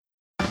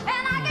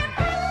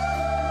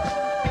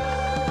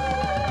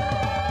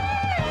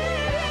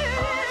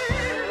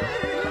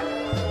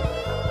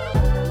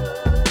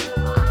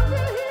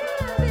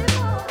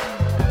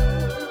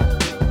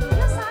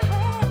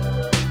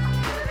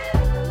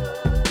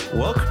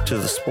Welcome to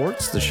the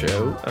Sports The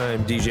Show.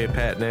 I'm DJ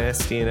Pat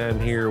Nasty, and I'm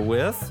here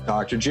with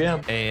Dr.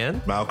 Jim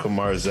and Malcolm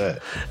Marzette.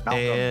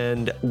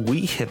 And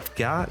we have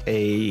got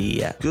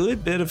a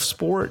good bit of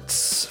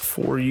sports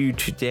for you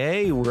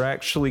today. We're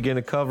actually going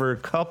to cover a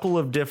couple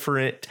of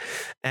different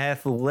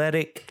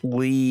athletic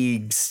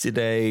leagues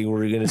today.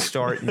 We're going to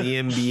start in the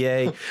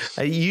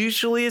NBA.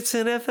 Usually it's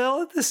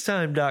NFL at this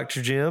time,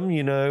 Dr. Jim.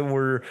 You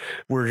know,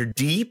 we're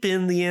deep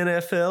in the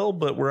NFL,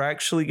 but we're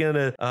actually going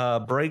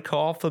to break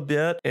off a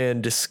bit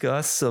and discuss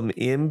some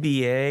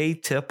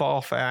NBA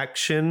tip-off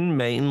action,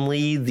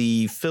 mainly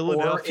the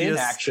Philadelphia...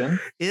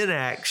 In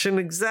action,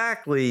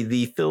 exactly.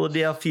 The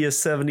Philadelphia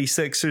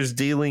 76ers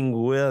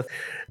dealing with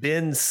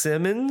Ben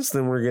Simmons.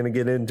 Then we're going to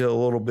get into a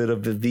little bit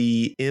of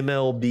the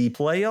MLB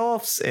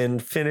playoffs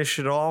and finish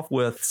it off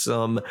with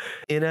some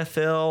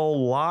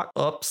NFL lock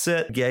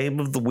upset game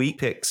of the week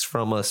picks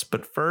from us.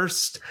 But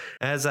first,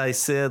 as I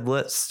said,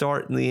 let's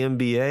start in the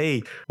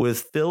NBA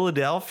with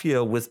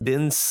Philadelphia with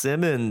Ben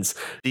Simmons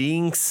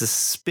being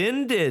suspended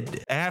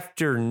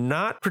after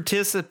not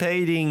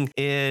participating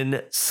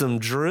in some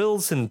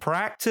drills in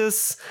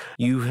practice.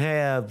 You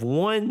have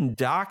one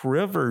Doc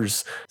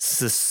Rivers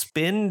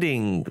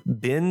suspending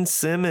Ben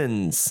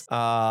Simmons.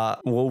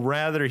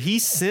 He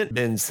sent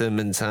Ben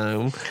Simmons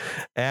home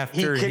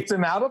after he kicked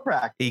him out of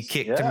practice. He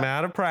kicked him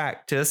out of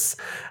practice.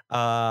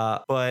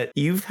 But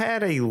you've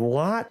had a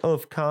lot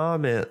of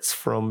comments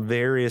from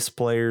various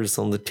players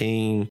on the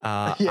team,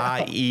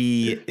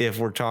 i.e., if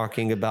we're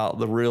talking about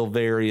the real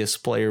various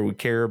player we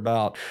care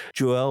about,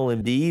 Joel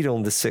Embiid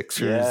on the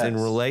Sixers in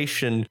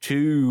relation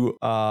to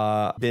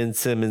Ben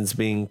Simmons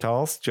being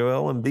tossed.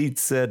 Joel Embiid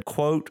said,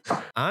 quote,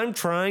 "I'm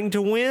trying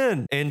to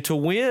win. And to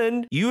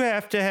win, you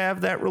have to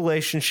have that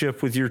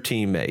relationship with your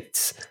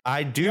teammates.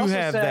 I do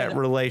have that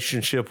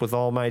relationship with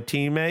all my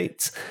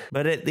teammates.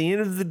 But at the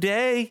end of the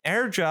day,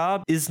 our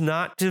job is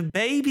not to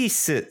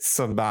babysit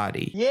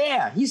somebody."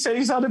 Yeah, he said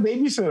he's not a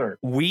babysitter.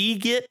 We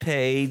get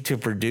paid to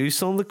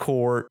produce on the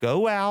court,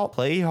 go out,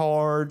 play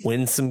hard,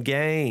 win some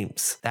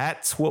games.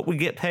 That's what we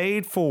get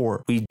paid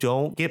for. We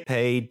don't get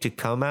paid to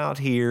come out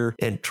here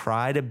and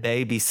try to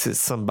babysit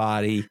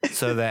somebody.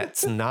 So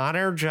that's not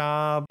our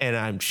job. And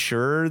I'm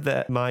sure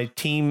my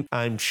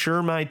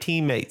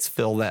teammates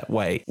feel that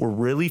way. We're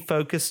really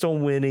focused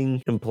on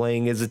winning and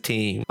playing as a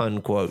team,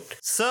 unquote.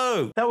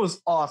 So that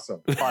was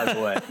awesome, by the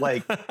way.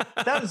 Like,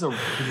 that is a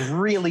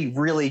really,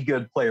 really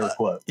good player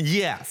quote.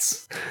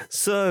 Yes.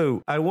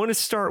 So I want to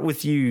start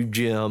with you,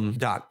 Jim,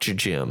 Dr.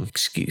 Jim,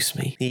 excuse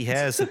me. He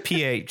has a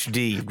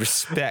PhD.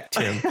 Respect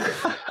him.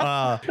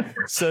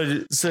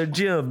 So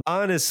Jim,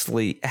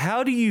 honestly,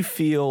 how do you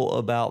feel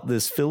about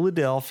this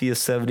Philadelphia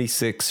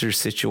 76ers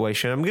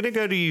situation? I'm going to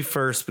go to you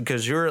first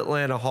because your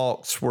Atlanta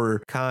Hawks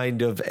were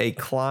kind of a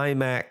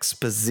climax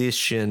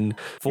position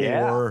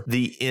for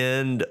the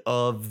end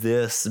of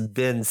this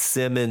Ben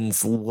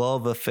Simmons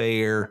love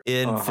affair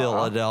in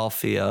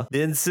Philadelphia.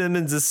 Ben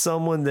Simmons is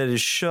someone that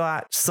has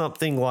shot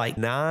something like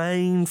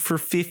 9 for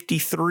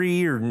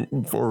 53 or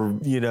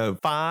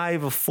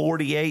 5 of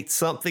 48,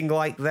 something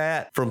like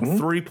that from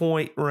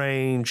 3-point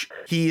range.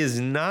 He is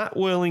not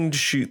willing to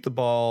shoot the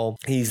ball.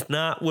 He's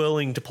not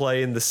willing to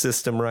play in the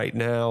system right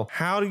now.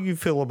 How do you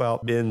feel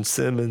about Ben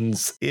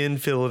Simmons in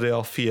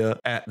Philadelphia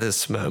at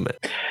this moment?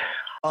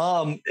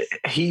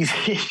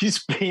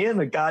 He's being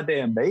a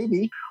goddamn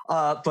baby.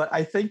 But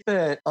I think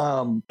that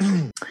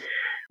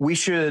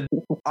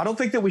I don't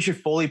think that we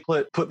should fully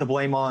put the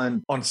blame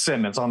on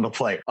Simmons, on the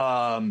player,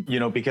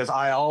 because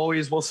I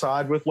always will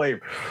side with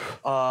labor.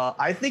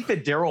 I think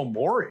that Daryl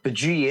Morey, the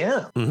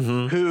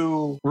GM,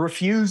 who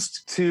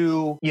refused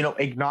to,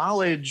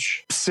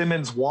 acknowledge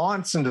Simmons'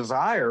 wants and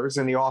desires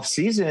in the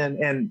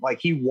offseason, and like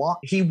he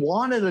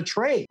wanted a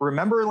trade.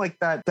 Remember, like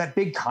that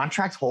big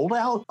contract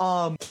holdout?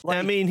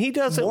 He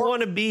doesn't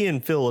want to be in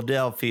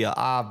Philadelphia,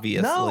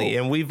 obviously,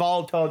 and we've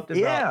all talked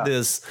about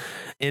this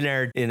in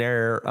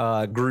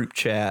our group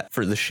chat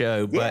for the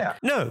show. But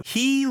no,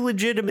 he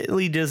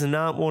legitimately does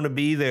not want to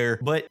be there.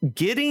 But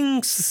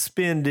getting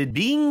suspended,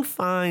 being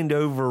fined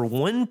over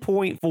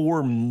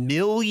 $1.4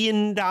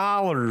 million.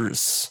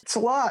 It's a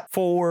lot.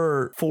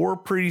 For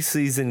 4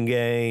 preseason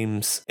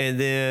games, and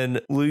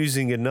then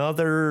losing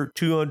another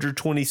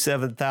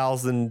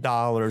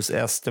 $227,000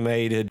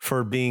 estimated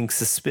for being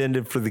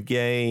suspended for the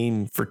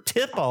game for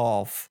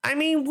tip-off. I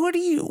mean, what do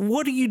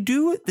you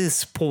do at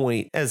this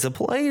point as a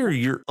player?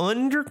 You're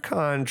under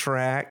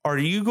contract. Are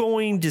you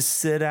going to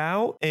sit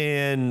out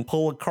and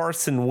pull a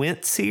Carson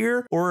Wentz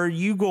here, or are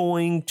you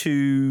going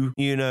to,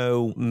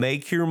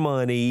 make your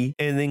money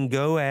and then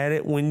go at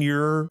it when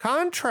your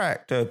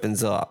contract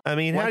opens up? I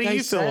mean, how do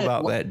you feel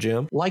about that,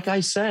 Jim? Like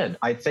I said,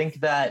 I think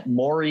that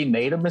Morey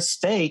made a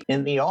mistake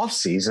in the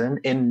offseason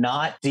in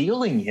not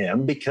dealing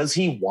him because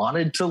he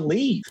wanted to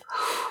leave.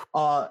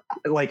 I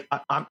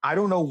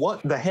don't know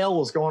what the hell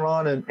was going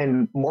on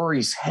in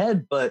Morey's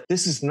head, but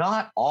this is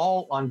not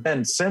all on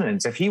Ben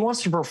Simmons. If he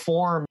wants to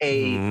perform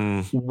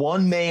a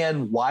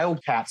one-man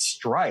Wildcat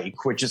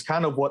strike, which is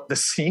kind of what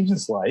this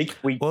seems like.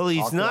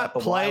 He's not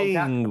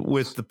playing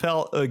with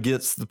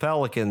against the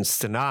Pelicans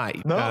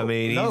tonight. No, I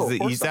mean,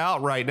 he's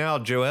out right now.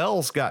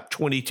 Joel's got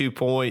 22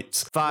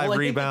 points, 5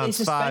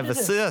 rebounds, 5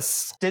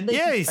 assists. Did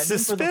they he's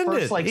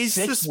suspended. He's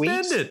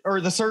suspended.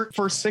 Or the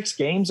first 6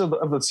 games of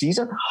the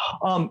season.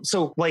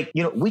 So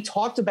we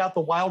talked about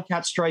the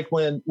Wildcat strike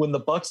when the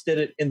Bucks did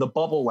it in the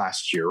bubble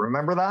last year.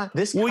 Remember that?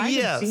 This kind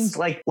of seems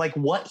like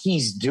what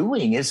he's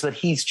doing is that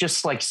he's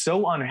just like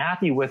so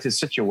unhappy with his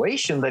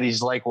situation that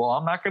he's like, well,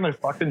 I'm not going to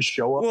fucking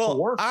show up to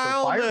work.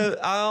 I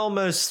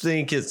almost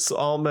think it's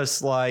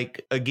almost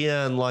like,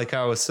 again, like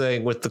I was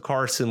saying with the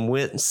Carson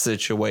Wentz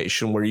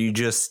situation, where you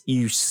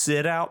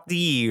sit out the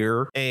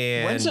year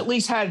and Wentz at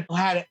least had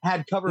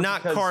cover.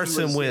 Not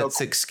Carson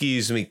Wentz,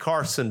 excuse me,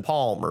 Carson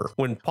Palmer.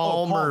 When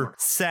Palmer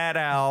sat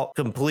out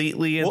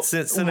completely in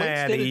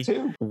Cincinnati,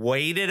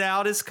 waited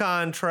out his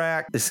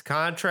contract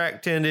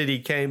ended, he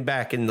came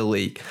back in the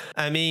league.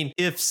 I mean,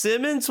 if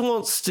Simmons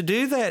wants to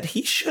do that,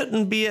 he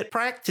shouldn't be at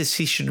practice.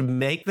 He should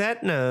make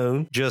that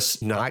known,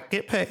 just not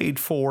get paid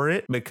for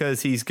it,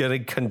 because he's going to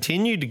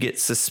continue to get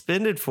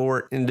suspended for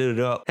it, ended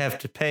up have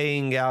to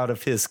paying out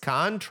of his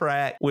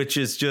contract, which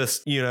is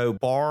just,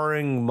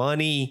 borrowing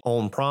money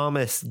on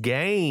promised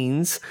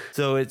gains.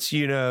 So it's,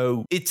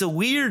 it's a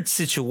weird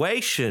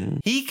situation.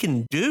 He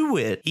can do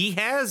it. He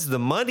has the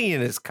money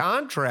in his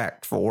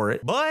contract for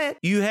it, but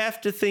you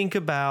have to think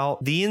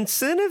about the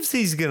incentives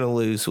he's going to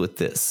lose with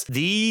this,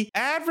 the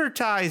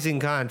advertising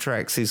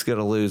contracts he's going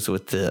to lose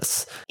with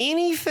this.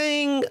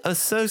 Anything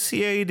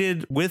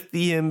associated with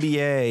the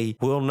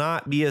NBA will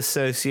not be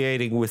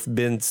associating with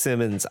Ben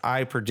Simmons,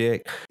 I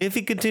predict, if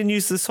he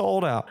continues this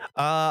holdout.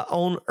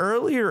 On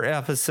earlier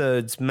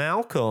episodes,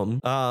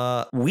 Malcolm,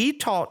 we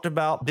talked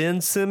about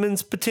Ben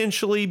Simmons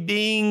potentially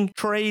being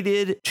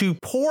traded to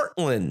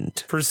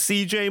Portland for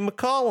CJ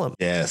McCollum.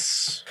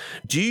 Yes.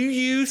 Do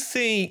you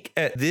think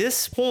at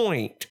this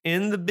point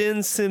in the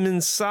Ben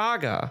Simmons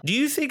saga, do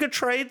you think a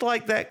trade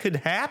like that could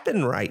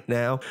happen right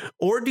now?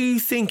 Or do you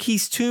think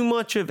he's too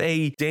much of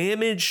a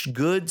damaged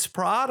goods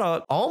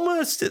product,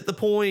 almost at the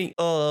point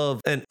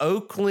of an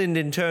Oakland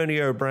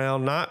Antonio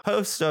Brown, not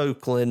post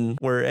Oakland,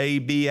 where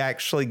AB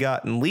actually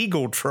got in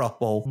legal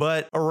trouble,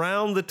 but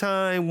around the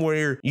time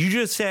where you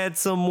just had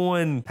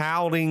someone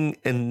pouting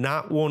and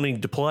not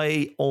wanting to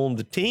play on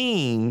the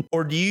team?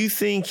 Or do you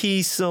think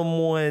he's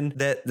someone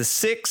that the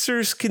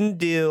Sixers can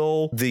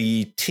deal,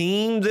 the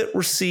team that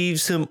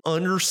receives him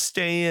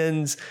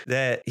understands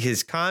that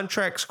his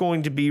contract's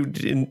going to be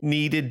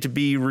needed to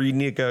be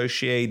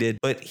renegotiated,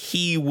 but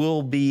he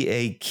will be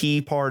a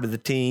key part of the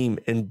team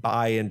and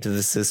buy into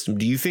the system?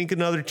 Do you think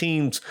another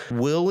team's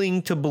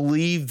willing to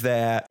believe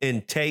that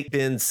and take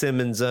Ben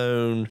Simmons'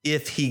 own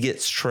if he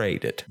gets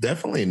traded?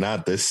 Definitely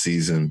not this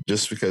season,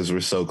 just because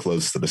we're so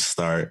close to the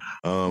start.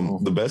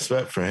 The best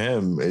bet for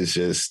him is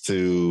just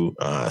to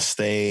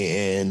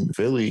stay in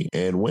Philly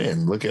and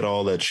win. Look at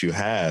all that you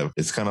have.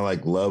 It's kind of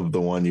like love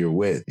the one you're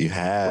with. You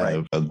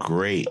have a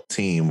great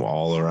team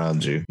all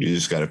around you. You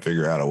just got to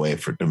figure out a way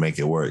to make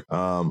it work.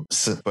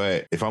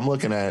 But if I'm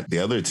looking at the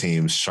other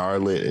teams,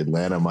 Charlotte,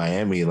 Atlanta,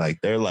 Miami,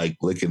 they're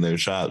licking their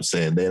chops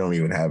saying they don't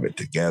even have it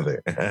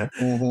together.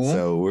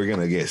 So we're going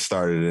to get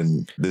started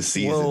in this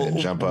season and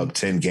jump up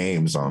 10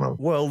 games on them.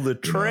 Well, the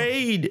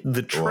trade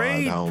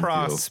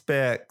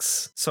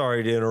prospects,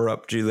 sorry to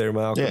interrupt you there,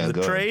 Malcolm. Yeah,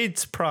 the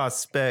trades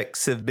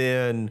prospects have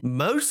been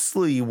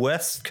mostly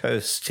West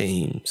Coast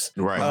teams.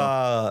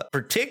 Right.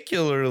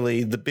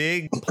 Particularly the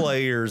big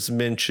players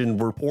mentioned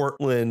were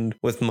Portland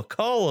with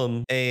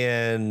McCollum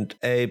and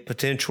a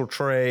potential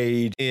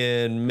trade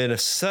in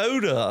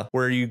Minnesota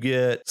where you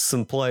get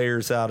some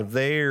players out of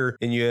there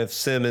and you have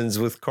Simmons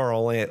with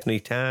Karl Anthony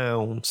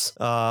Towns,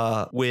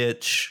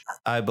 which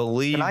I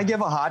believe. Can I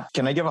give a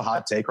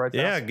hot take right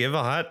there? Yeah, give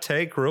a hot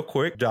take real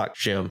quick, Doc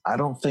Jim. I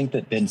don't think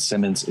that Ben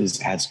Simmons is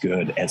as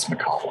good as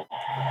McCollum.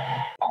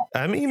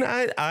 I mean,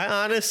 I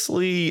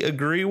honestly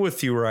agree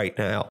with you right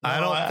now. I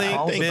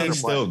don't think he's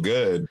still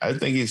good. I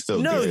think he's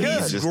still good.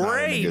 He's just great.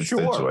 Not in a good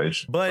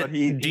situation. But do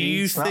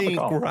you think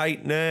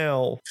right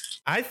now,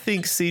 I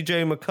think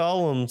CJ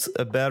McCollum's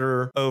a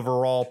better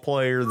overall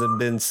player than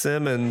Ben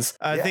Simmons.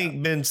 I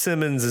think Ben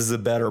Simmons is a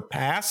better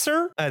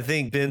passer. I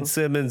think Ben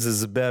Simmons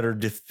is a better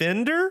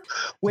defender.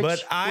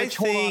 But I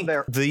think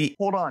the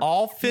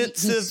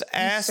offensive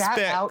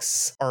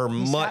aspects are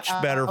much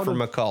better for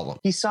McCollum.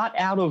 He sat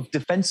out of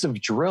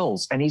defensive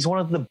drills, and he's one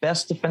of the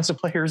best defensive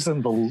players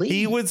in the league.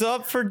 He was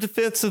up for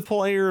Defensive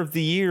Player of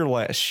the Year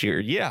last year.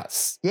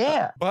 Yes.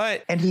 Yeah.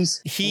 But what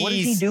is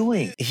he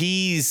doing?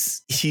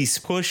 He's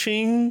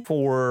pushing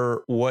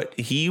for what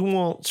he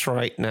wants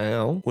right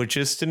now, which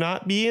is to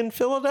not be in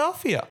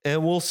Philadelphia.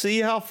 And we'll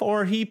see how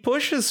far he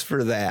pushes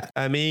for that.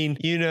 I mean,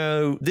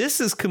 this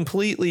is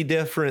completely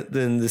different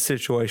than the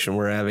situation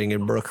we're having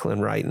in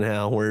Brooklyn right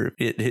now, where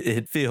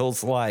it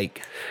feels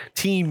like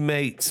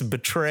teammates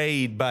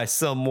betrayed by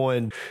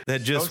someone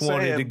that just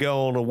wanted to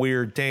go on a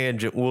weird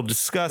tangent. We'll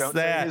discuss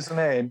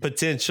that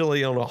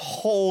potentially on a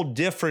whole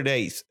different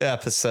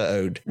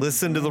episode.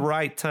 Listen to the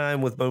right time.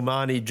 time with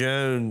Bomani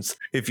Jones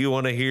if you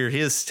want to hear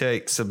his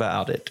takes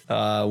about it,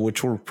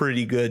 which were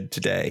pretty good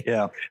today.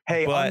 Yeah.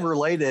 Hey,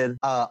 unrelated,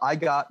 I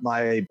got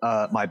my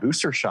my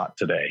booster shot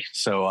today.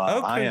 So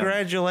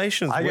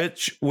congratulations.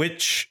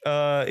 Which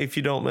if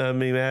you don't mind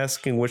me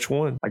asking, which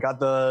one? I got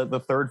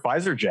the third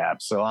Pfizer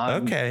jab. So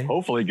I'm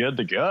hopefully good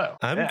to go.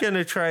 I'm going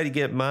to try to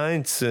get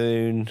mine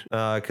soon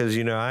because,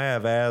 I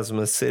have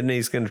asthma.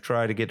 Sydney's going to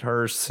try to get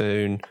hers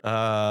soon.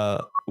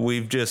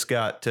 We've just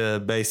got to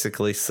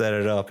basically set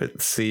it up at the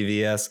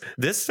CVS.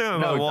 This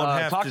time I won't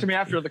have talk to me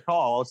after the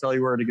call. I'll tell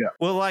you where to go.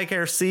 Well, like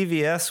our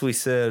CVS, we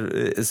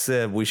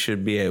said we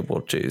should be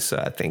able to. So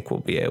I think we'll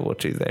be able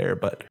to there.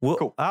 But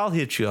cool. I'll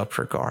hit you up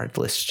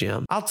regardless,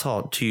 Jim. I'll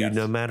talk to you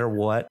no matter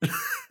what.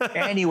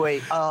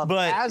 Anyway,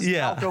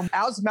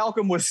 as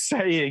Malcolm was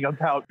saying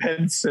about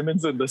Ben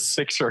Simmons and the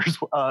Sixers,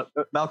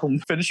 Malcolm,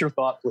 finish your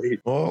thought, please.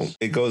 Well,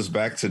 it goes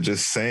back to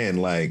just saying,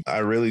 like, I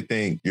really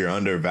think you're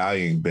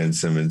undervaluing Ben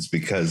Simmons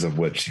because of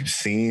what you've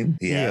seen.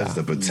 He has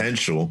the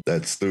potential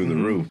that's through the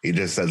roof. He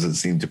just doesn't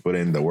seem to put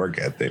in the work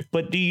ethic.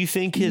 But do you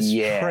think his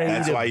trade?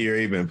 That's why you're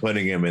even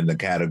putting him in the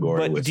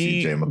category with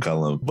CJ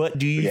McCollum. But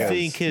do you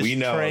think his we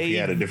know if he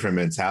had a different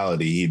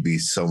mentality, he'd be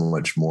so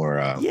much more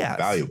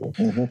valuable.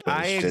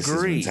 I agree. Just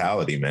his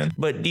mentality, man.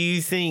 But do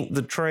you think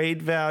the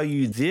trade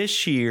value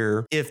this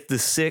year, if the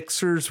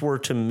Sixers were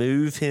to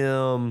move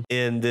him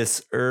in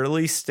this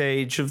early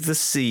stage of the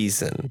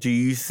season, do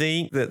you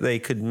think that they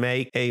could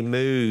make a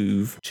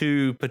move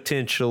to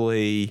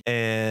potentially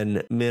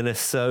and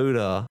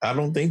Minnesota? I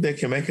don't think they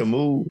can make a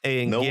move.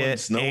 And no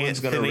one's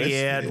going to risk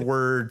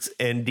Edwards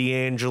and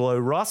D'Angelo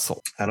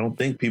Russell. I don't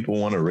think people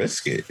want to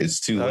risk it. It's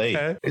too late.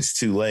 It's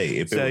too late.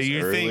 If so it was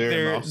you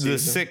think the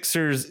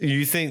Sixers?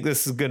 You think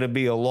this is going to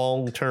be a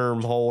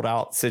long-term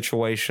holdout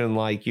situation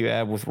like you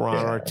had with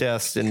Ron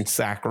Artest in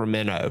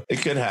Sacramento?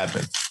 It could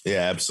happen.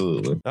 Yeah,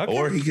 absolutely. Okay.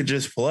 Or he could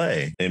just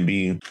play and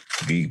be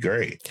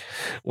great.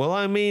 Well,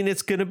 I mean,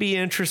 it's going to be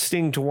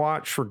interesting to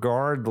watch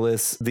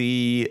regardless.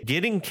 The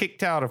getting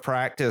kicked out of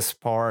practice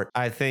part,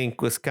 I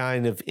think, was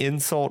kind of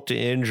insult to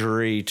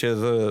injury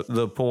to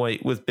the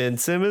point with Ben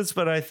Simmons.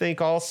 But I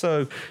think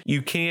also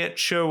you can't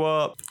show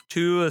up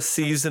to a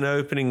season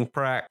opening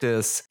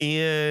practice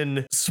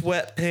in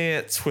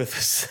sweatpants with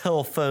a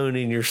cell phone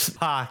in your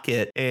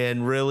pocket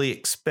and really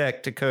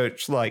expect a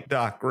coach like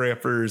Doc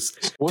Rivers.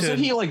 Wasn't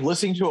he like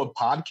listening to a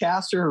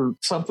podcast or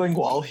something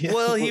while he?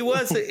 Well, he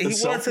wasn't. He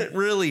wasn't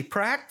really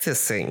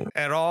practicing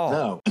at all.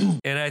 No.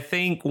 And I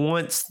think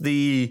once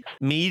the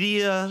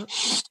media,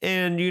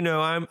 and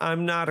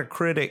I'm not a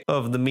critic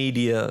of the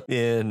media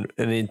in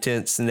an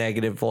intense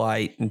negative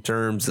light in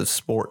terms of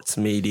sports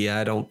media.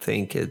 I don't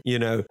think it.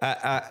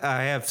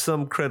 I have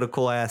some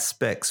critical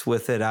aspects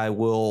with it. I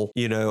will,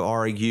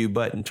 argue,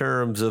 but in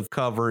terms of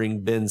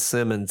covering Ben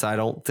Simmons, I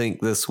don't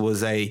think this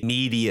was a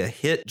media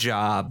hit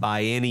job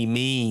by any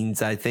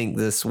means. I think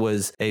this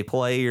was a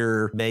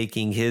player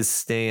making his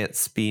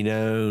stance be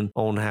known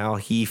on how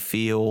he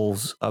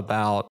feels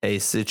about a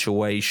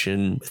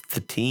situation with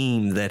the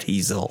team that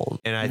he's on.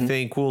 And I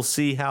think we'll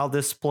see how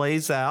this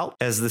plays out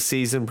as the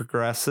season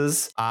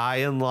progresses.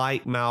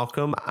 Like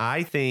Malcolm,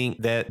 I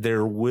think that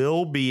there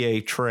will be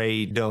a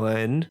trade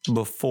done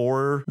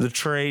before the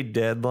trade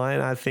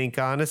deadline. I think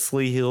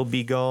honestly he'll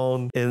be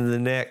gone in the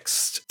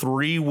next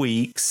 3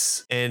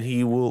 weeks and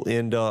he will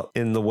end up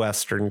in the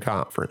Western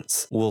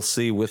Conference. We'll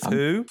see with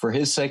who. For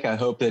his sake, I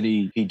hope that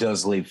he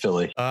does leave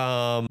Philly.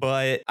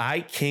 But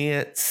I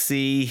can't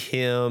see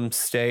him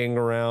staying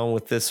around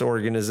with this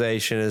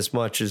organization as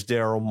much as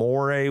Daryl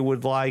Morey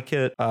would like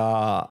it.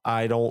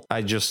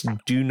 I just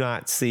do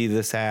not see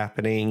this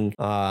happening.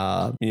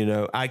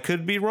 I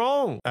could be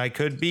wrong. I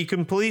could be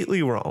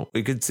completely wrong.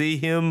 We could see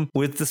him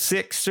with the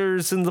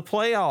Sixers in the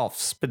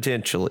playoffs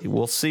potentially.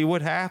 We'll see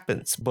what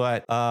happens.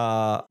 But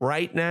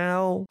right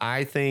now,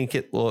 I think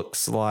it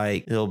looks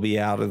like he'll be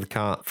out of the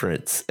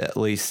conference, at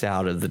least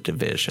out of the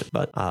division.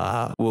 But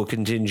we'll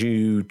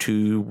continue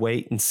to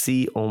wait and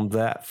see on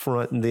that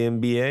front in the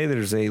NBA.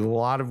 There's a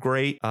lot of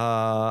great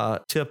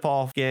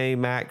tip-off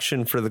game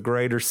action for the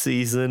greater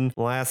season.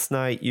 Last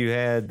night, you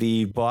had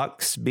the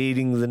Bucks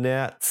beating the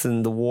Nets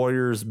and the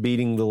Warriors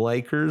beating the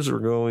Lakers. We're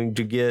going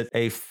to get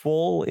a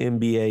full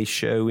NBA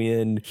show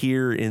in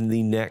here in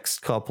the next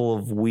couple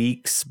of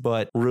weeks.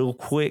 But real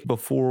quick,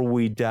 before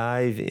we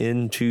dive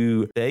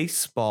into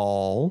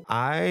baseball,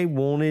 I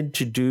wanted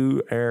to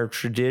do our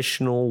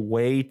traditional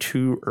way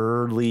too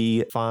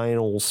early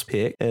finals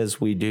pick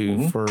as we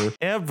do for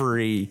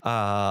every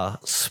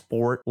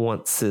sport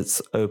once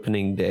its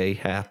opening day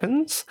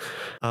happens.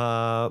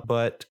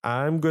 But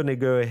I'm going to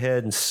go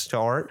ahead and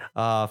start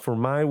for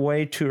my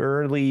way too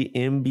early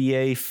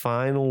NBA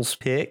finals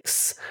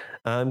picks.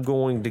 I'm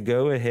going to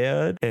go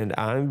ahead and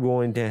I'm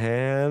going to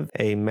have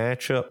a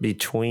matchup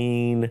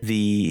between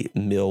the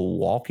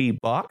Milwaukee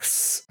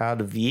Bucks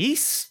out of the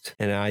East,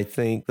 and I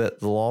think that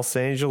the Los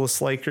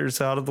Angeles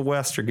Lakers out of the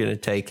West are going to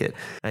take it.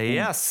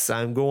 Yes,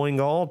 I'm going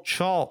all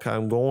chalk.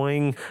 I'm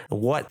going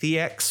what the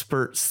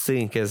experts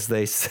think, as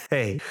they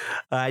say.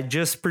 I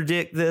just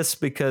predict this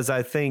because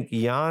I think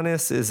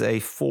Giannis is a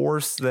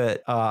force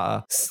that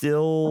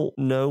still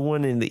no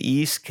one in the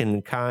East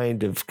can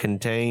kind of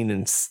contain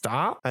and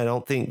stop. I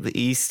don't think the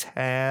East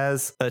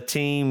has a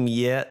team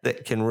yet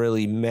that can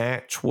really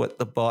match what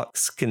the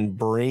Bucks can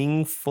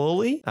bring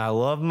fully. I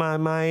love my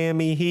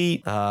Miami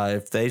Heat.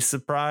 If they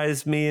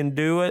surprise me and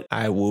do it,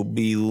 I will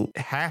be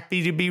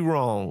happy to be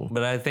wrong.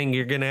 But I think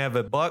you're going to have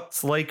a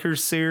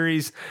Bucks-Lakers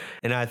series,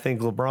 and I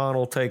think LeBron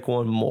will take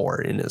one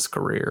more in his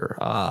career.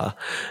 I'm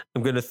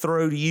going to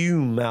throw to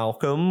you,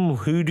 Malcolm.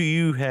 Who do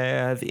you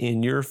have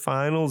in your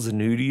finals,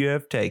 and who do you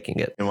have taking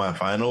it? In my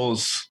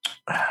finals,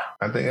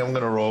 I think I'm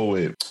going to roll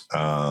with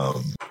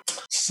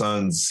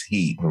Suns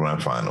Heat for my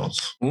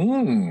finals.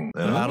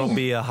 That'll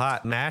be a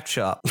hot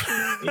matchup.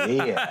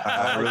 Yeah.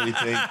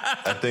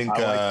 I think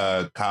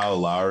Kyle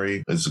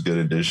Lowry is a good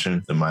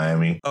addition to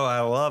Miami. Oh,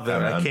 I love it.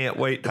 I can't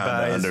wait to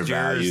buy his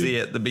jersey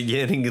at the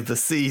beginning of the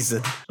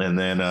season. And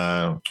then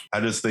I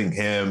just think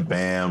him,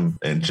 Bam,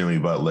 and Jimmy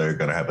Butler are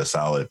going to have a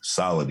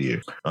solid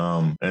year.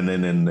 And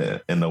then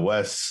in the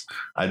West,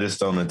 I just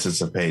don't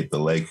anticipate the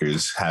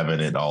Lakers having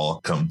it all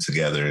come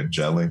together and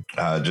gelling.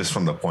 Just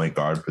from the point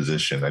guard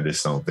position, I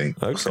just don't think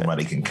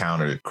somebody can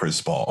counter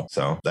Chris Paul.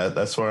 So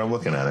that's where I'm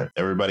looking at it.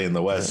 Everybody in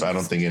the West, I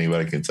don't think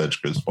anybody can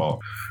touch Chris Paul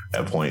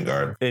at point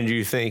guard. And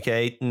you think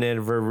Ayton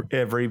and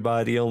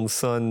everybody on the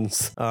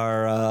Suns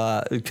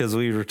are, because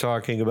we were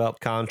talking about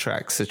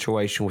contract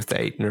situation with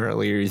Ayton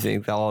earlier, you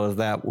think all of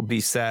that will be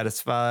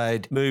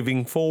satisfied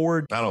moving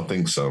forward? I don't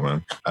think so,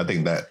 man. I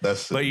think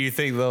that's but you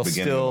think they'll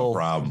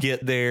still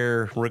get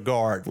there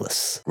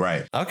regardless?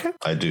 Right. Okay.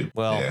 I do.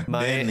 Well, yeah.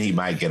 Then he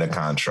might get a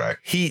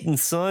contract. Heat and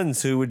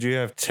Suns, who would you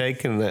have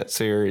taken that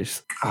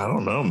series? I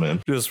don't know,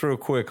 man. Just real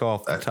quick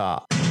off the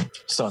top.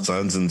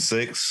 Suns in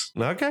 6.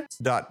 Okay.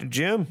 Dr.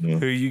 Jim,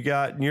 who you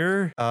got in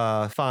your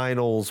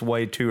finals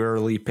way too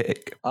early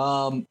pick?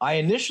 I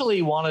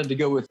initially wanted to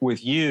go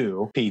with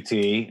you,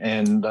 PT,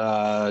 and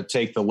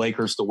take the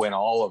Lakers to win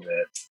all of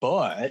it.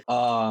 But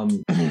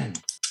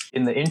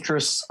in the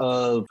interests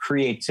of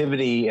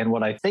creativity and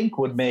what I think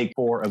would make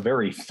for a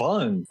very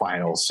fun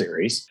final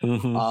series,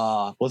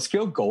 let's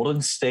go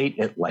Golden State,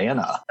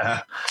 Atlanta.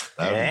 That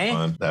would be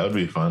fun. That would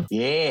be fun.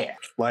 Yeah.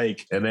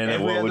 Like, and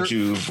then what would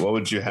you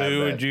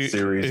have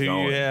series who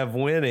going? you have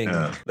winning?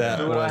 Yeah.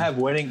 Who would I have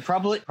winning?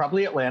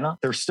 Probably Atlanta.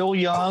 They're still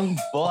young,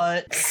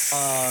 but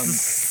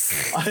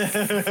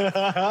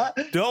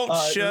don't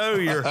show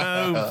your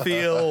home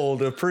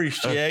field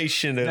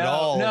appreciation at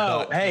all.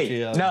 No,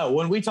 hey, no.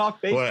 When we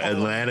talk baseball,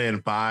 Atlanta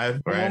in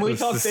 5. Right? When we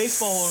talk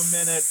baseball in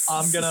a minute,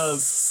 I'm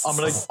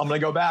gonna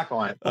go back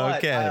on it. But,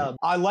 okay.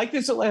 I like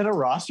this Atlanta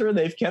roster.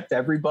 They've kept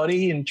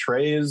everybody, and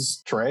Trey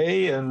is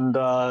Trey, and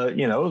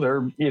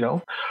they're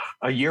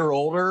a year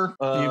older.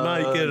 You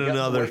might get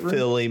another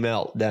Philly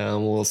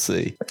meltdown. We'll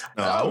see.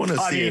 No, I want to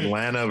see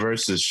Atlanta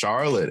versus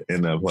Charlotte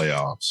in the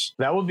playoffs.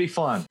 That would be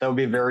fun. That would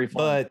be very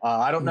fun. But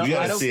I don't know. You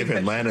got to see if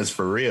Atlanta's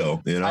for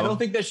real. I don't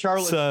think that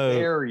Charlotte's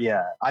there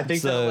yet. I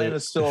think that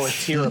Atlanta's still a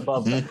tier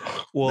above them.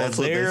 Well, that's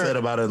what they said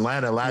about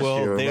Atlanta last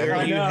year.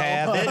 There you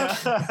have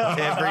it,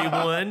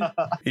 everyone.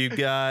 You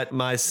got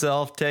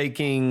myself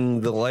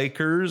taking the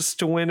Lakers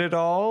to win it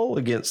all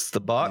against the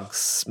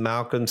Bucks.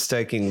 Malcolm's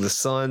taking the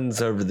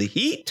Suns over the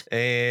Heat.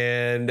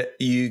 And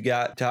you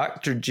got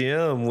Dr.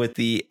 Jim with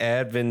the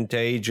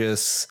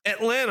advantageous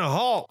Atlanta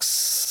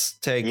Hawks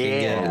taking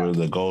it over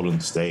the Golden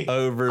State,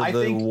 over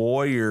the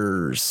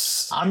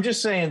Warriors. I'm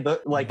just saying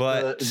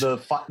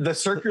the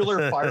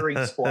circular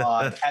firing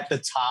squad at the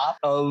top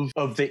of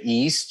the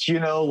East.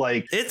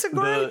 It's a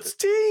great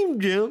team,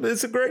 Jim.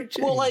 It's a great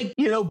team.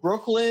 Well,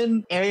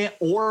 Brooklyn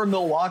or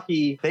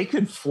Milwaukee, they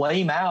could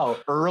flame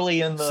out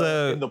early in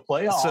the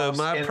playoffs. So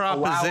my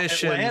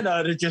proposition, allow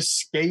Atlanta to just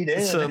skate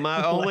in. So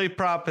my only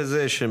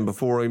proposition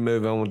before we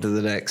move on to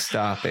the next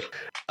topic,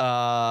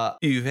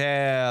 you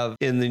have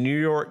in the New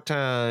York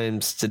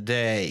Times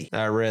today,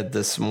 I read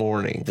this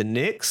morning, the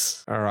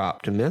Knicks are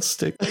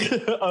optimistic.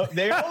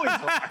 They always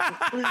are.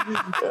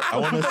 I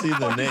want to see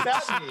the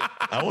Knicks.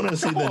 I want to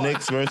see the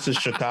Knicks versus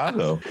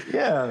Chicago.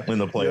 Yeah, in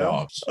the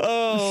playoffs.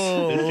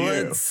 Oh,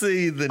 let's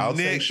see the I'll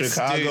Knicks take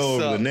Chicago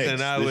over the Knicks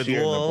this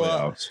year in the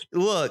playoffs.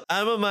 Look,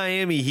 I'm a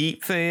Miami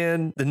Heat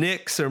fan. The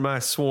Knicks are my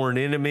sworn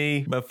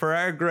enemy, but for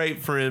our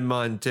great friend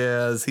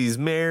Montez, he's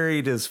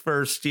married his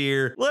first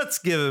year. Let's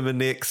give him a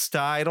Knicks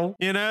title.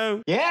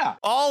 Yeah.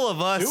 All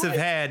of us have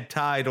had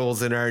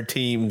titles in our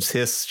team's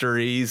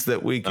histories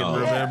that we can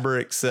remember,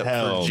 except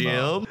for Jim.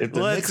 No. If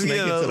the Knicks make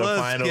it to the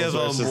finals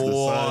versus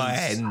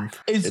the Suns,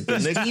 is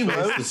D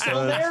Rose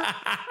still there?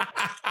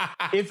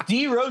 If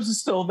D Rose is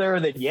still there,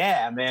 then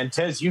yeah, man,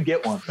 says you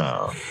get one.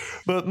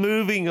 But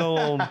moving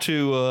on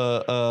to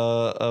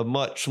a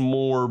much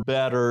more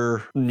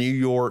better New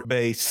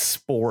York-based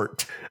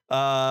sport.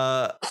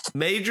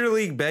 Major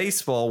League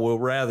Baseball will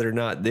rather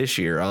not this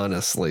year,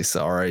 honestly.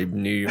 Sorry,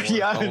 New York.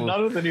 Yeah,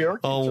 none of the New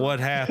York. On what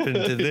happened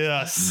to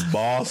this.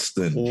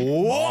 Boston.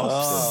 Whoops.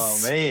 Oh,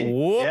 man.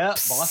 Whoops. Yeah,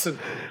 Boston.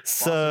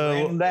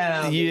 So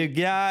down, you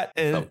got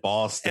the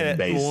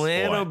Boston-based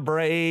Atlanta sport.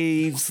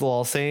 Braves,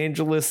 Los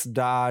Angeles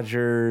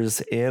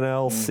Dodgers,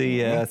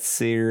 NLCS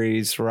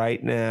series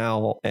right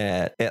now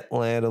at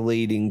Atlanta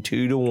leading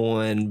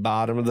 2-1,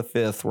 bottom of the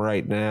fifth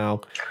right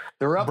now.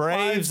 They're up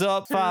Braves 5-2.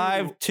 up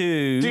 5-2.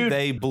 Dude,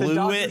 they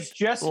blew it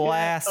just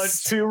last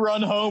a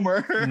 2-run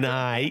homer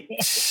night.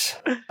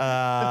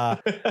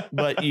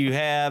 But you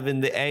have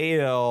in the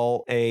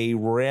AL a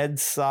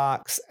Red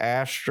Sox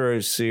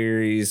Astros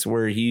series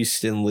where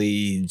Houston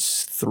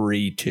leads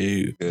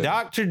 3-2. Good.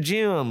 Dr.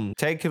 Jim,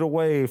 take it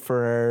away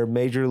for our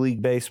Major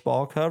League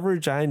Baseball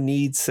coverage. I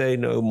need say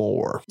no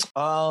more.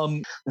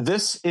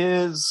 This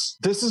is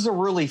a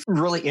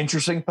really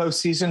interesting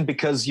postseason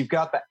because you've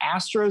got the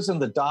Astros and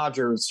the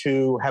Dodgers who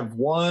have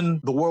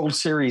won the World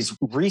Series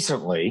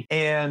recently,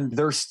 and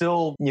they're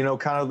still,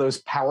 kind of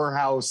those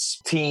powerhouse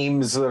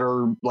teams that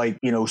are like,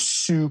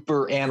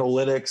 super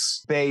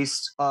analytics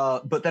based.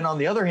 But then on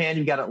the other hand,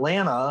 you've got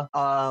Atlanta,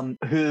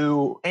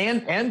 who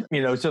and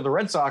to the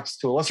Red Sox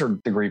to a lesser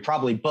degree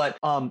probably, but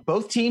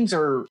both teams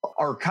are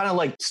kind of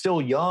like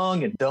still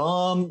young and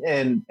dumb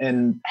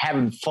and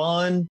having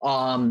fun.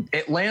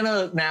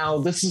 Atlanta now,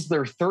 this is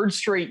their third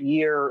straight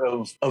year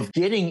of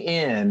getting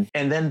in,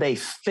 and then they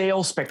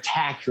fail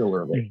spectacularly.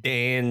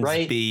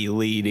 Dansby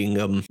leading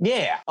them.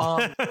 Yeah.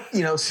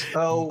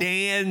 So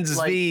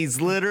Dansby's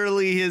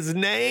literally his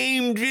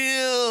name,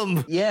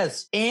 Jim.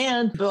 Yes.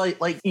 And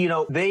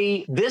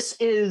this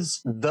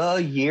is the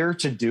year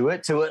to do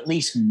it, to at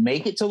least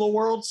make it to the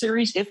World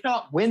Series, if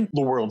not win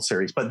the World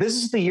Series. But this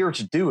is the year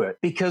to do it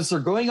because they're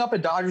going up a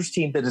Dodgers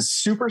team that is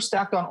super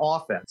stacked on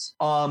offense.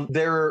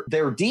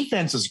 Their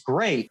defense is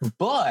great,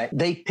 but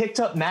they picked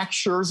up Max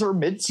Scherzer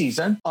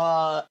midseason,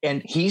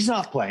 and he's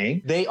not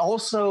playing. They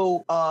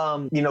also,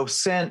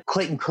 sent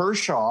Clayton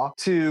Kershaw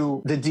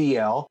to the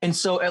DL. And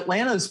so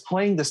Atlanta is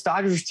playing this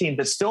Dodgers team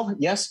that still,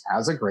 yes,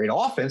 has a great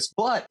offense,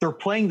 but they're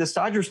playing this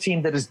Dodgers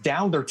team that is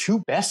down their two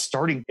best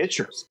starting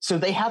pitchers. So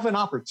they have an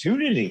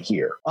opportunity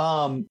here.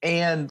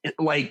 And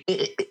like,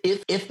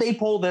 if they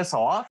pull this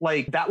off,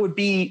 like that would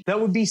be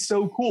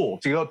so cool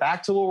to go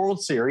back to the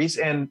World Series.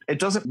 And it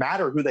doesn't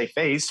matter who they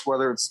face,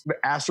 whether it's the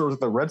Astros or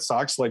the Red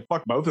Sox, like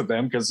fuck both of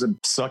them because it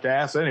suck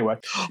ass anyway.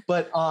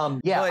 But I'm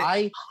going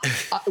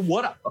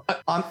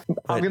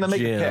to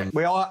make a pick.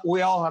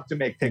 We all have to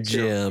make picks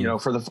here,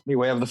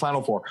 we have the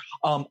final four.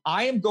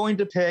 I am going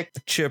to pick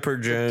Chipper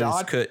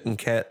Jones couldn't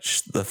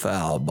catch the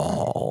foul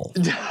ball.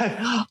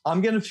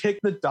 I'm going to pick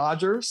the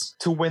Dodgers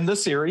to win the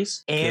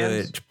series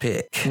and good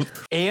pick.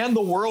 And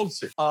the World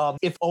Series.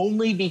 If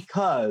only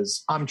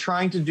because I'm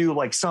trying to do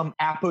like some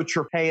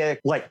apotropaic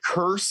like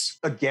curse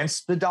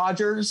against the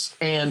Dodgers,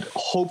 and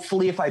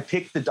hopefully if I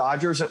pick the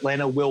Dodgers,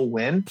 Atlanta will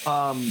win.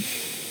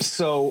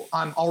 So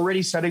I'm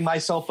already setting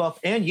myself up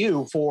and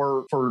you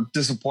for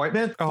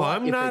disappointment. Oh,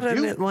 I'm not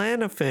an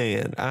Atlanta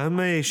fan. I'm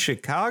a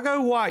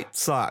Chicago White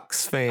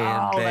Sox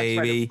fan,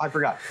 baby. Right. I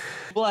forgot.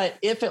 But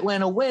if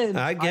Atlanta wins,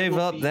 I gave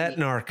up that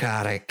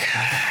narcotic.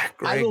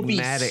 I will be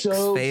Maddox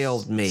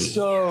failed me.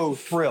 So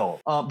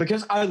thrilled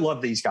because I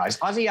love these guys.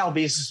 Ozzie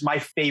Albies is my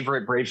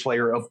favorite Braves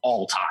player of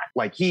all time.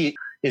 Like he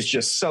is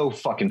just so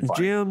fucking fun.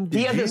 Jim,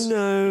 did you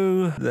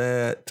know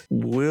that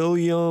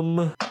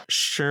William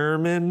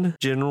Sherman,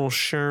 General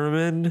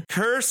Sherman,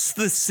 cursed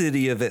the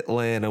city of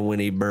Atlanta when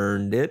he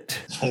burned it?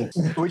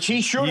 Which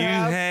he should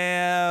have. You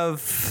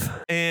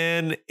have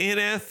an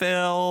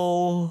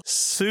NFL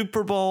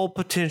Super Bowl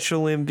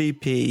potential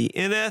MVP.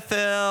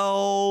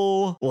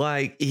 NFL,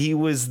 like he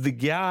was the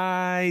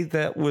guy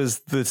that was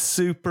the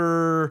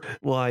super,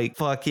 like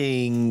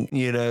fucking,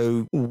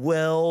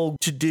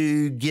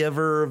 well-to-do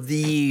giver of the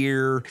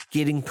year,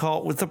 getting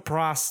caught with a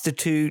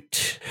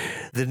prostitute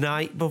the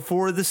night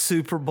before the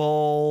Super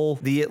Bowl,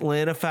 the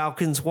Atlanta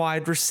Falcons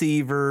wide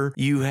receiver.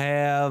 You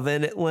have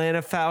an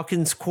Atlanta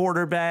Falcons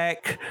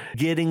quarterback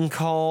getting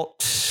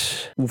caught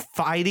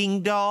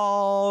fighting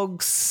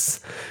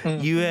dogs.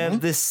 Mm-hmm. You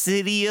have the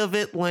city of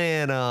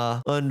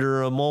Atlanta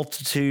under a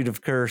multitude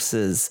of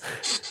curses.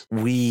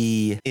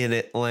 We in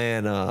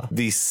Atlanta,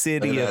 the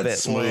city of Atlanta,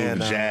 smooth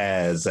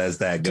jazz as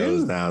that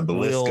goes down. The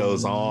list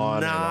goes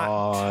on and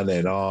on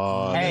and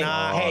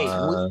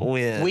on.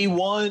 We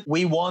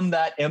won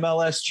that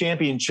MLS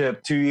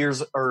championship 2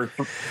 years or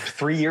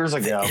 3 years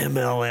ago.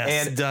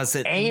 MLS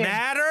doesn't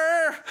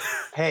matter.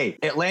 Hey,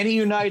 Atlanta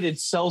United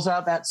sells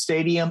out that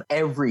stadium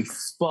every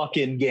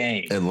fucking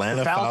game.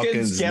 Atlanta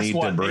Falcons need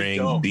to bring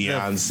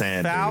Deion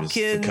Sanders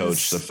to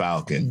coach the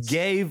Falcons.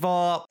 Gave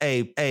up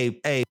a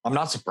I'm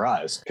not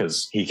surprised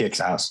because he kicks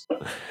ass.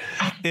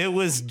 It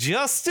was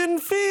Justin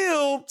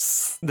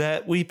Fields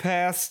that we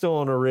passed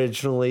on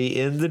originally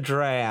in the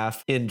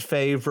draft in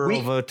favor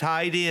of a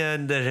tight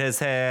end that has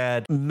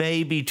had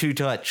maybe 2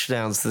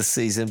 touchdowns this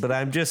season. But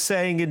I'm just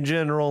saying in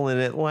general, in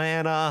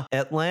Atlanta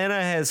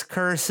has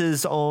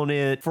curses on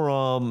it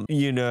from,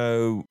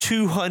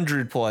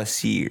 200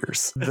 plus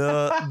years.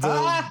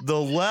 The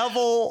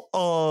level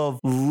of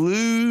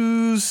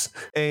lose,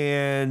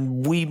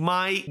 and we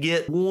might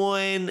get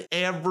one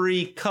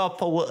every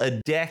couple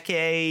of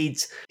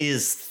decades,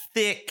 is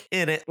thick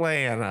in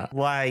Atlanta.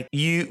 Like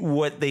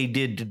what they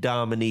did to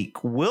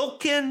Dominique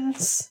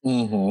Wilkins,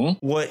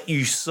 what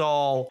you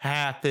saw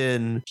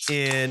happen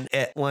in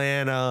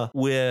Atlanta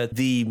with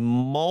the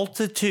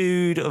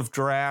multitude of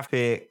draft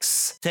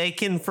picks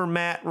taken for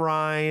Matt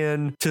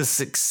Ryan to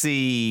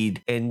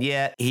succeed, and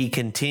yet he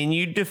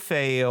continued to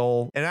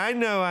fail. And I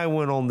know I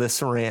went on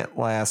this rant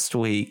last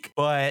week,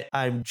 but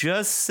I'm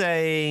just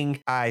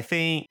saying I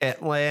think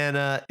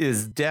Atlanta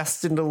is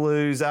destined to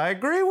lose. I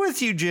agree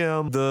with you,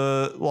 Jim.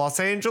 The Los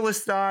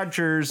Angeles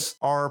Dodgers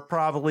are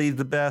probably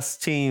the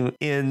best team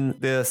in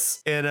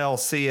this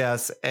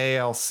NLCS,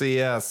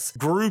 ALCS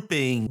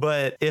grouping.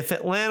 But if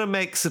Atlanta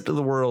makes it to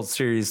the World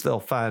Series,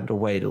 they'll find a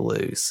way to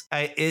lose.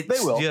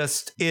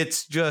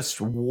 It's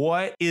just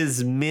what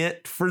is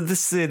meant for the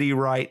city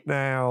right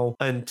now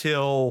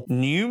until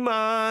new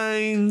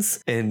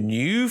minds and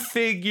new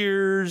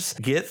figures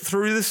get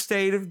through the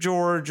state of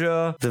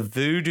Georgia. The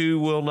voodoo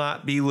will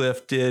not be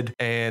lifted.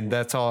 And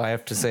that's all I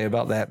have to say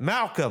about that.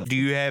 Malcolm, do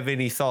you have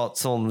any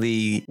thoughts on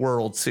the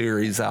World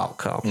Series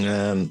outcome?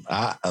 And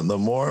the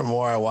more and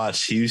more I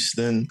watch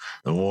Houston,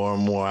 the more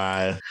and more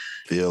I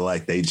feel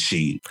like they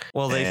cheat.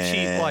 Well, they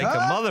cheat like a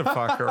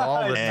motherfucker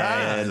all the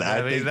time. And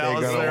I think that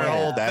was their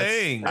whole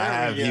thing. I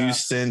have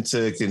Houston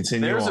to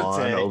continue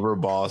on over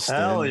Boston.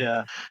 Hell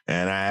yeah.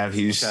 And I have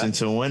Houston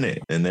to win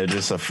it. And they're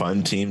just a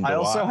fun team to watch. I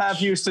also have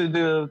Houston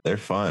to... They're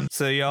fun.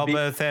 So y'all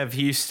both have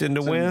Houston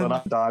to win?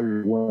 But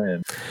Dodgers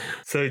win.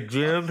 So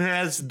Jim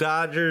has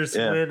Dodgers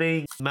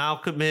winning.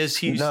 Malcolm has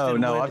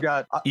Houston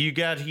winning. You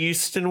got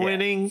Houston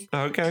winning?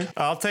 Okay.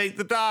 I'll take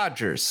the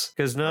Dodgers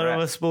because none of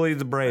us believe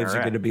the Braves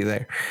are going to be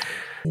there.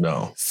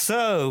 No.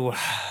 So,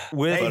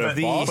 if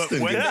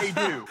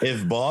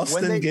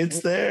Boston gets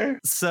there,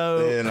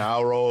 then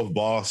I'll roll with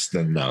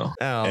Boston. No,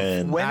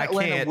 and I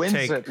can't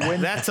take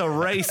that's a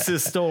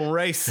racist on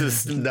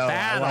racist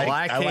battle.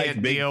 I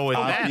can't deal with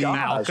that,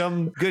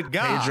 Malcolm. Good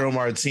God, Pedro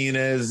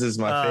Martinez is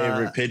my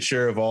favorite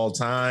pitcher of all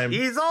time.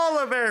 He's all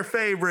of our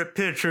favorite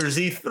pitchers.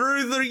 He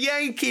threw the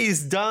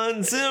Yankees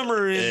Don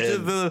Zimmer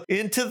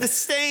into the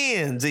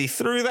stands. He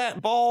threw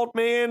that bald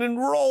man and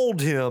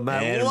rolled him.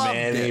 I loved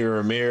Manny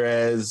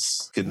Ramirez.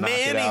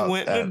 Manny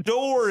went in the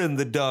door in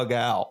the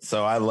dugout.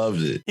 So I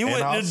loved it. He went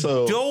in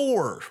the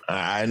door.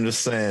 I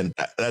understand.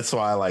 That's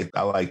why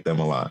I like them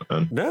a lot.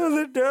 Man. No,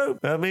 they're dope.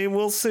 I mean,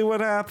 we'll see what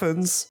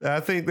happens.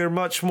 I think they're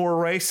much more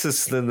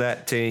racist than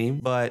that team,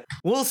 but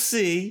we'll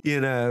see,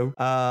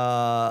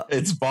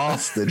 It's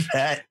Boston,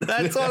 Pat.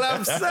 That's what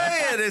I'm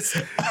saying.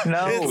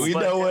 We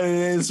know what it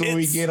is when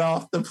we get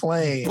off the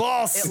plane.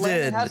 Boston.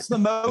 Atlanta has the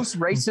most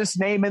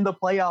racist name in the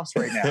playoffs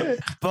right now.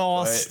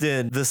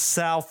 Boston, the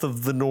South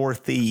of the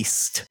Northeast.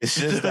 It's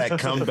just that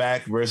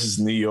comeback versus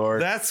New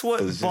York. That's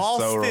what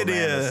Boston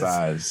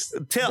is.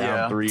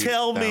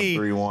 Tell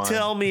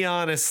me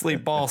honestly,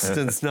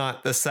 Boston's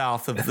not the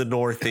South of the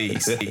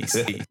Northeast.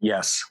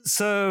 Yes.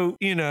 So,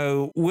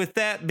 with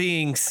that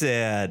being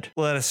said,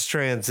 let us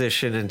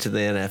transition into the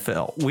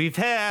NFL. We've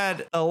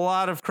had a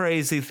lot of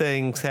crazy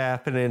things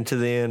happen into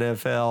the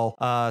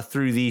NFL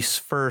through these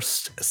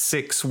first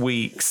 6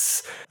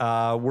 weeks.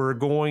 We're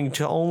going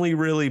to only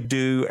really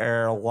do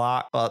our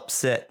lock,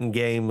 upset, and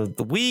game of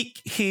the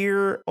week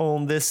here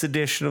on this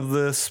edition of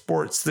the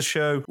Sports the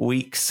Show.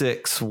 Week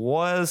 6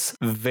 was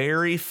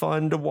very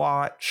fun to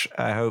watch.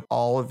 I hope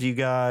all of you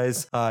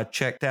guys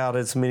checked out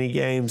as many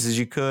games as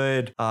you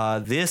could.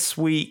 This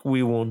week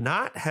we will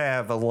not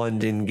have a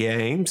London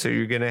game, so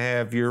you're going to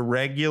have your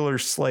regular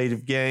slate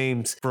of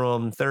games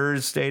from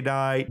Thursday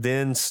night,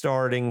 then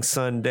starting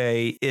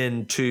Sunday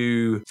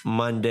into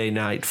Monday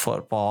Night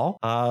Football.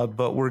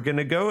 But we're going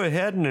to go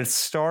ahead and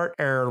start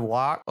our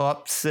lock,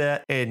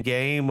 upset, and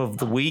game of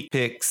the week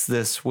picks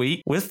this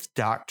week with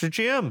Dr.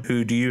 Jim.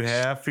 Who do you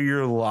have for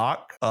your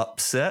lock,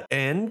 upset,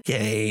 and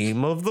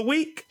game of the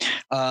week?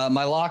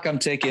 My lock, I'm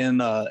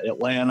taking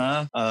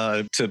Atlanta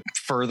to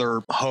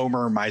further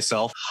homer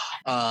myself.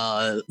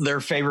 They're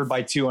favored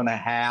by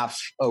 2.5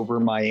 over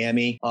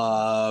Miami.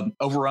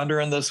 Over under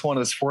in this one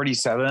is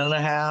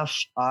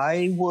 47.5.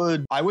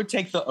 I would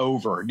take the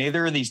over.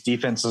 Neither of these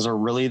defenses are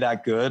really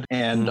that good,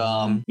 and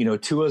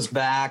Tua's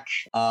back.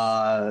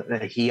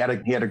 He had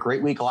a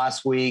great week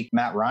last week.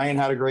 Matt Ryan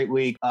had a great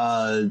week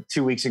 2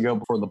 weeks ago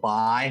before the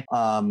bye.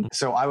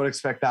 So I would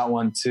expect that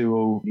one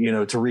to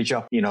reach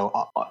up,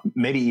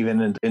 maybe even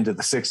even into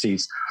the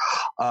 60s.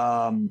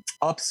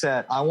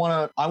 Upset. I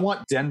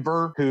want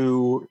Denver,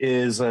 who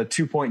is a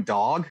 2-point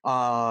dog,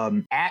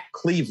 at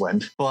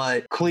Cleveland,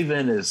 but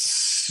Cleveland is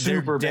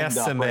super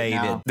decimated.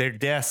 Right now. They're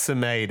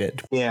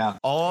decimated. Yeah.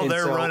 All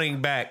their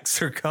running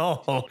backs are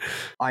gone.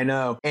 I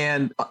know.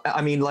 And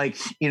I mean, like,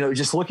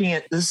 just looking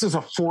at this is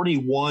a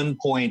 41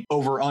 point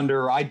over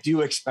under. I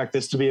do expect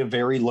this to be a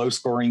very low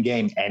scoring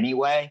game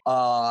anyway.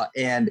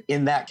 And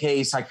in that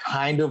case, I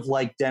kind of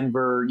like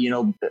Denver,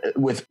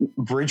 with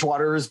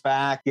Bridgewater is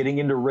back, getting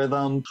into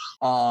rhythm.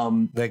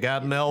 They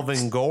got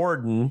Melvin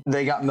Gordon.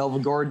 They got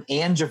Melvin Gordon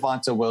and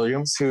Javonte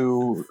Williams,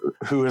 who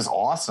is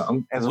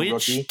awesome as a rookie.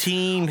 Which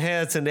team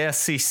has an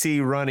SEC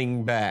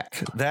running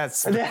back?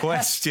 That's the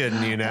question,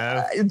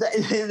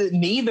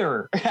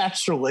 Neither,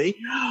 actually.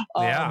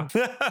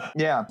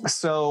 Yeah.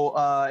 So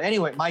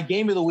anyway, my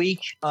game of the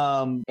week,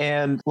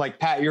 and like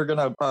Pat, you're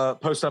gonna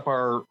post up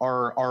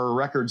our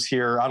records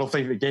here. I don't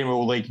think the game of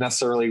the week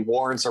necessarily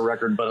warrants a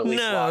record, but at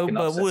least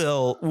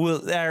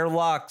we'll our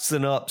locks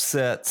and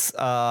upsets.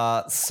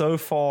 So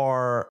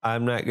far,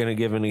 I'm not going to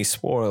give any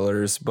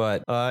spoilers,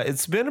 but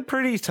it's been a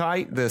pretty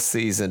tight this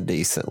season.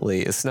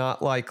 Decently, it's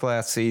not like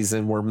last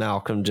season where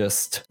Malcolm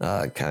just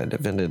kind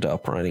of ended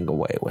up running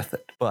away with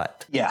it.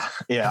 But yeah.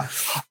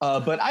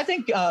 But I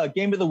think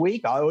game of the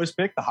week, I always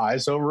pick the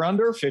highest over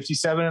under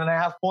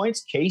 57.5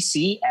 points.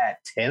 KC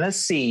at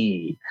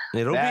Tennessee.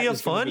 It'll be a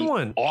fun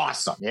one.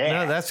 Awesome. Yeah.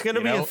 No, that's going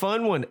to be a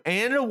fun one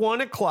and a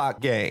 1:00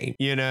 game.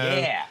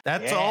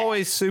 That's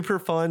always super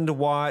fun to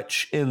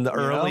watch in the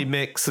early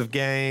mix of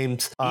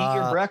games. Eat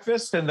your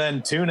breakfast and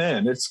then tune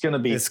in. It's going to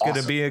be going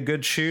to be a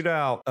good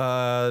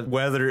shootout.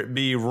 Whether it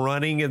be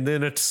running and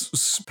then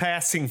it's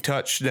passing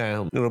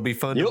touchdown, it'll be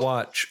fun to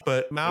watch.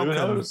 But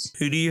Malcolm,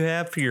 who do you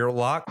have for your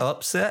lock,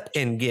 upset,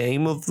 and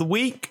game of the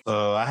week?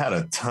 I had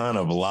a ton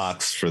of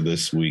locks for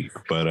this week,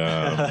 but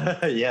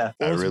yeah,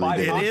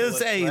 it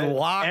is a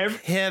lock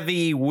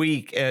heavy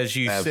week, as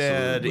you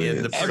said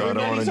in the. So I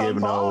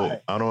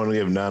don't want to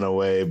give none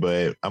away,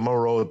 but I'm gonna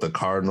roll with the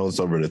Cardinals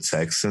over the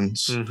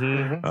Texans.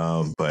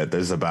 But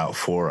there's about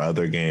 4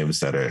 other games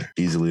that are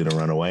easily to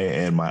run away,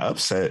 and my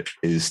upset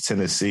is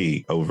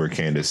Tennessee over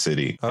Kansas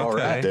City.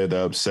 Okay, they're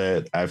the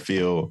upset. I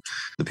feel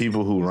the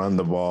people who run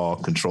the ball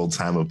control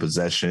time of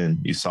possession.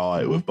 You saw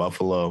it with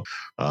Buffalo.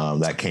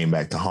 That came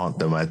back to haunt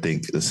them. I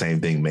think the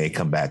same thing may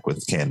come back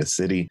with Kansas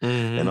City.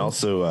 And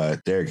also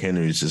Derrick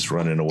Henry is just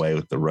running away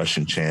with the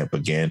Russian champ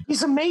again.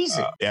 He's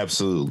amazing.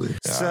 Absolutely.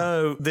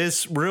 So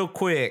this real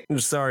quick, I'm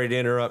sorry to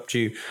interrupt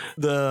you.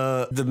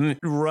 The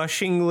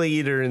rushing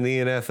leader in the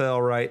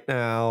NFL right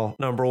now,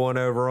 number 1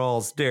 overall,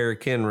 is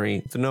Derrick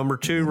Henry. The number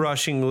 2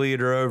 rushing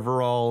leader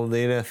overall in the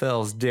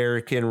NFL is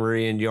Derrick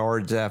Henry in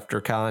yards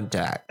after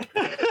contact.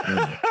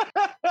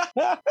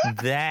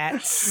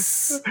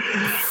 That's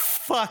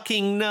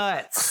fucking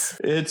nuts.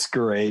 It's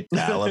great.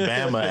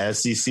 Alabama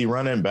SEC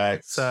running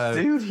back. So,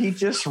 dude, he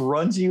just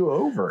runs you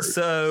over.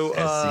 So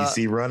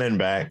SEC running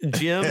back.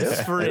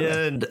 Jim's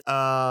friend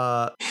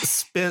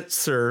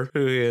Spencer,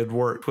 who he had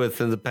worked with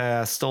in the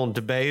past on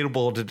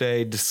Debatable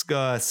yesterday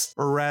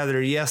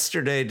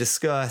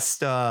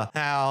discussed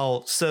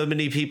how so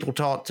many people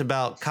talked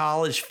about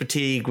college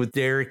fatigue with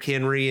Derrick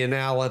Henry in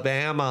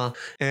Alabama,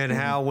 and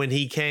how when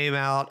he came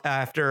out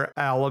after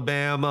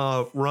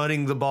Alabama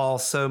running the ball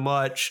so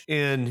much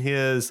in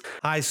his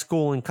high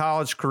school and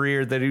college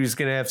career that he was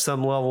going to have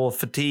some level of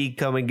fatigue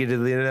coming into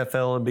the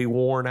NFL and be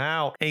worn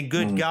out. And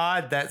good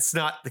God, that's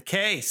not the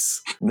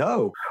case.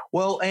 No.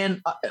 Well,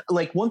 and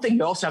like one thing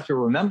you also have to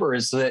remember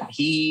is that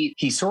he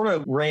sort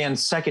of ran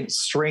second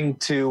string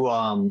to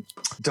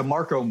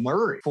DeMarco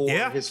Murray for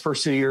his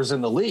first 2 years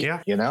in the league,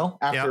 you know,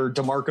 after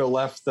DeMarco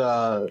left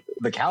the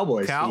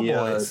Cowboys.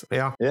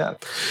 Yeah.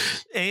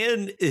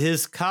 And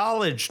his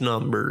college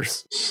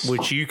numbers,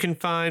 which you can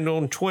find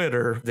on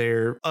Twitter,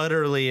 they're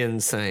utterly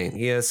insane.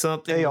 He has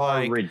something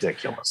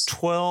ridiculous.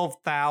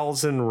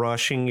 12,000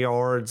 rushing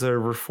yards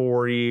over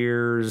 4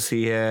 years.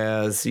 He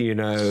has,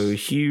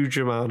 huge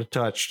amount of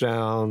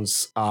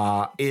touchdowns.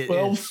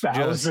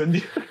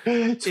 12,000.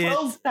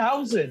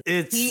 12,000.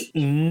 It's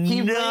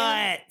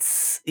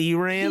nuts. He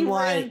ran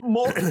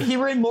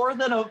more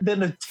than a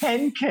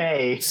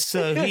 10K.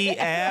 So he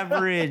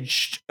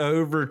averaged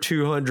over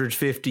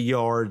 250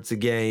 yards a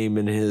game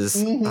in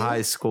his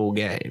high school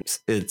games.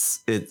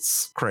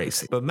 It's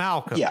crazy. But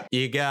Malcolm,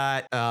 you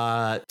got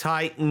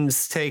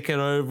Titans taking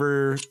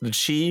over the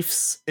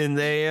Chiefs in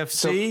the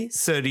AFC.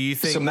 So do you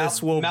think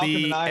this will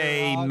be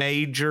a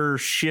major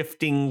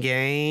shifting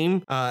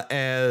game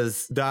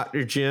as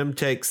Dr. Jim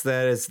takes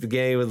that as the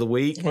game of the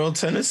week? Well,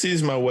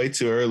 Tennessee's my way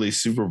too early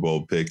Super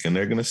Bowl pick, and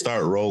they're going to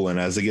start rolling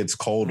as it gets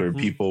colder.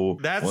 People,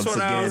 that's what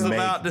I was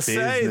about to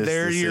say.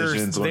 They're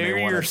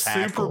your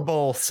Super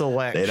Bowl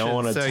selection. They don't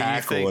want to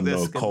tackle in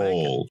the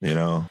cold,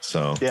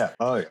 So yeah.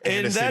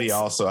 and the city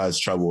also has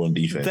trouble in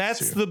defense.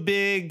 That's the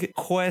big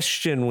question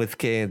question with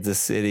Kansas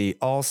City.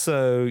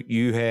 Also,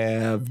 you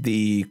have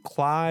the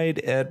Clyde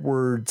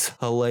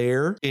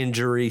Edwards-Helaire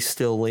injury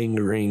still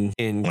lingering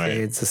in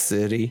Kansas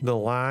City. The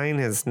line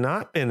has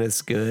not been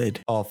as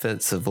good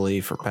offensively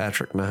for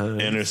Patrick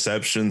Mahomes.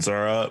 Interceptions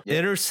are up.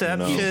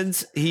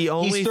 Interceptions, he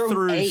only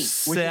threw 8,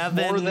 7.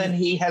 which is more than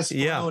he has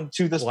thrown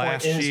to this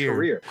point in his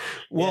career.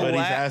 Well, but he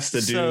has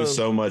to do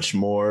so much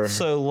more.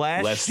 So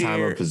less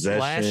time of possession.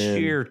 Last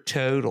year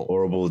total.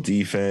 Horrible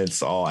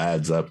defense all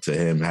adds up to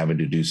him having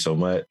to do so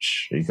much.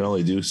 He can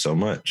only do so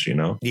much, you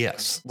know?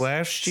 Yes.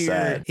 Last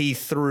year, he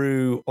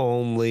threw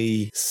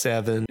only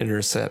 7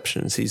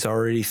 interceptions. He's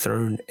already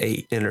thrown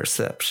 8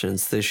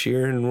 interceptions this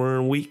year, and we're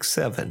in week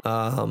 7.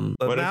 But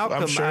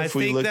Malcolm, I'm sure if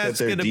we think looked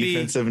that's at their going to be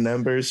defensive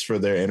numbers for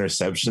their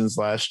interceptions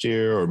last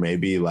year, or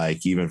maybe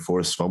like even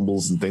forced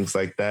fumbles and things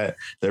like that,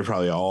 they're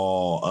probably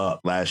all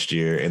up last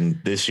year,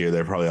 and this year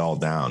they're probably all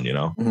down, you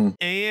know? Mm-hmm.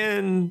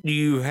 And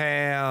you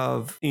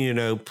have,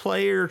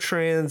 player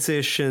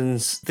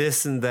transitions,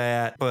 this and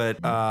that,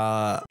 but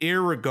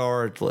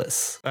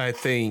irregardless, I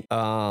think,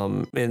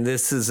 and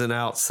this is an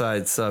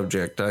outside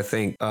subject, I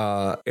think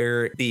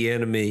Eric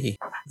Bieniemy,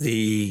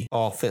 the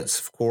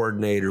offensive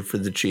coordinator for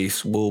the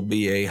Chiefs, will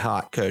be a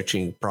hot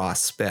coaching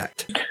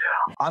prospect.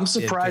 I'm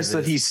surprised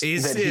that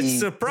it's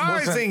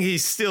surprising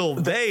he's still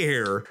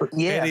there.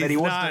 Yeah, that he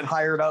wasn't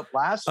hired up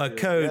last year. A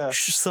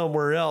coach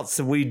somewhere else.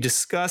 And we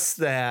discussed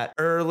that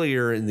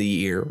earlier in the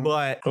year.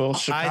 But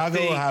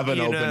Chicago will have an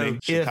opening.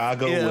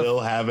 Chicago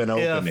will have an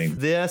opening. If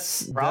this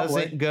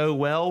doesn't go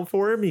well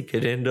for him, he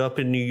could end up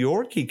in New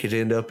York. He could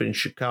end up in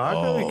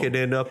Chicago. He could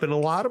end up in a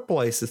lot of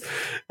places.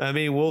 I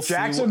mean, we'll see.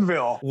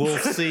 Jacksonville. We'll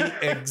see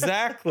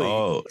exactly.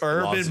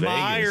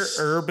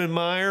 Urban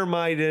Meyer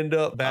might end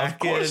up back. Of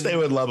course, they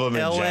would love him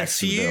in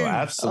LSU.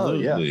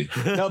 Absolutely.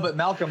 No, but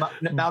Malcolm,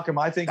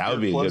 I think that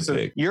would be a good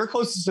pick. You're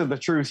closest to the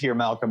truth here,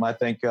 Malcolm. I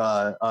think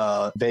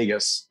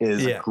Vegas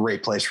is a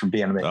great place for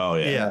Bieniemy. Oh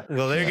yeah.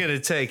 Well, they're going to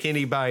take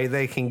anybody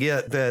they can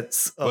get.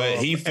 That's but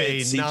he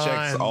fits. He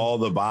checks all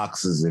the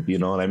boxes. If you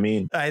know what I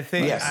mean. I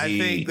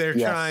think they're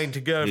trying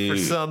to go for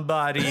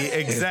somebody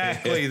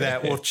exactly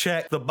that will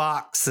check the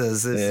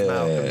boxes. As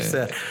Malcolm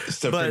said.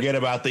 So forget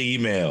about the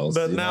emails.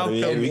 But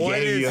Malcolm, we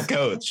gave you a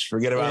coach.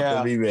 Forget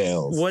about the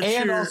emails.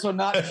 Also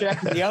not check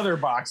the other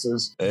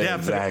boxes.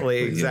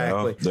 Exactly.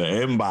 The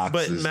inboxes.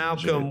 But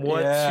Malcolm,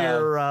 what's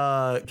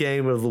your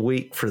game of the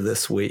week for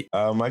this week?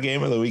 My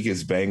game of the week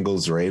is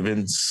Bengals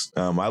Ravens.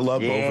 I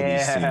love both of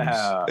these teams,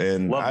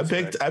 and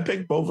I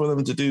picked both of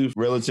them to do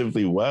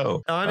relatively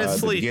well.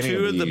 Honestly,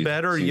 two of the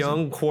better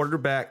young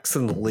quarterbacks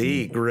in the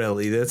league.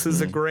 Really, this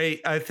is a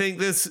great. I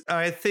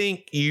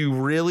think you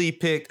really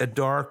picked a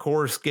dark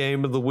horse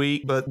game of the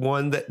week, but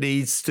one that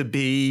needs to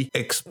be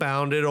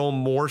expounded on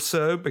more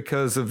so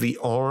because of the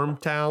arm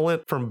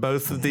talent from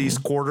both of these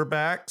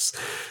quarterbacks.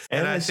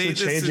 And I think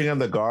the changing of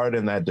the guard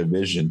in that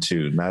division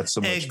too, not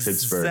so much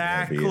Pittsburgh.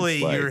 Exactly.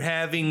 You're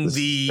having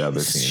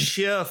the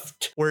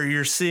shift where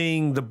you're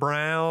seeing the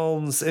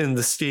Browns and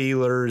the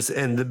Steelers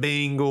and the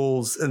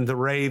Bengals and the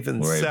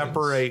Ravens.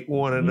 Separate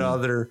one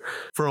another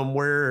from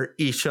where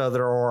each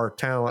other are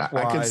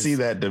talent-wise. I can see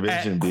that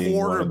division being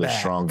one of the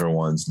stronger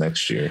ones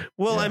next year.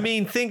 Well, I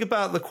mean, think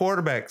about the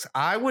quarterbacks.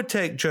 I would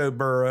take Joe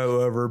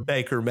Burrow over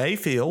Baker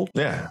Mayfield.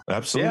 Yeah,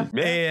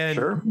 absolutely. And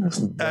sure.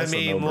 I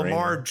mean,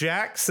 Lamar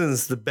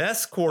Jackson's the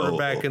best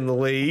quarterback in the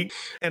league,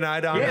 and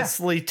I'd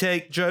honestly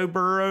take Joe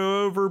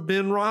Burrow over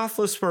Ben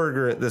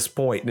Roethlisberger at this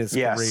point in his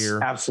career.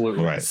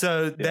 Absolutely. Right.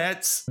 So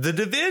that's the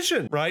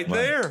division right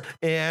there.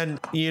 And,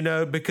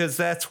 because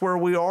that's where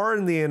we are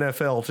in the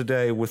NFL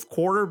today with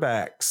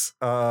quarterbacks,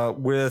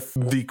 with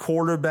the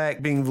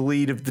quarterback being the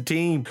lead of the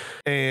team.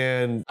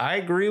 And I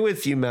agree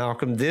with you,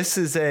 Malcolm. This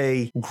is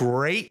a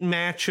great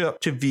matchup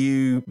to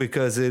view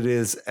because it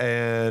is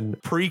an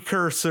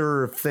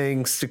precursor of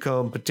things to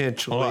come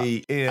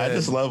potentially. I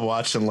just love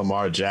watching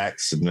Lamar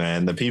Jackson,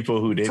 man. The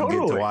people who didn't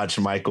get to watch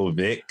Michael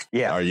Vick,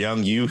 our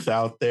young youth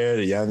out there,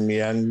 the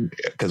young,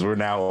 because we're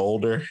now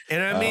older.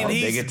 And I mean,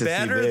 he's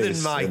better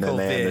than Michael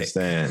Vick.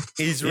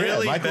 He's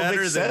really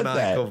better than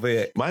Michael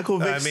Vick. Michael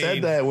Vick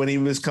said that when he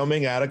was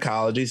coming out of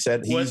college. He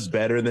said he's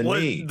better than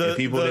me. And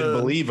people didn't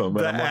believe him.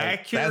 And I'm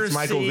like, that's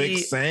Michael Vick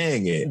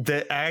saying it.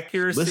 The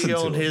accuracy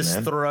on his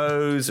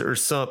throws are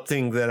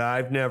something that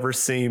I've never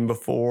seen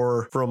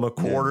before from a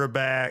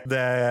quarterback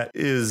that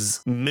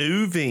is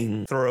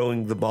moving,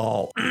 throwing the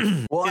ball.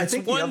 Well, it's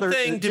one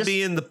thing to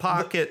be in the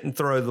pocket and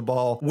throw the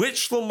ball,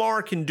 which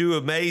Lamar can do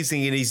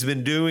amazing, and he's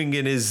been doing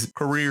in his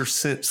career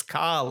since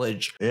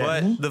college.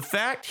 But the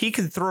fact he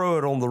can throw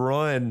it on the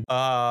run,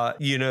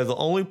 the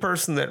only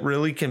person that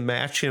really can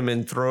match him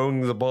in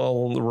throwing the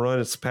ball on the run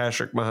is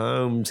Patrick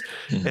Mahomes.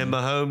 And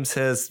Mahomes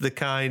has the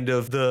kind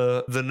of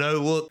the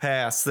no-look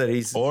pass that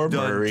he's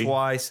done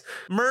twice.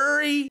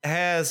 Murray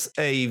has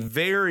a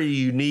very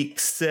unique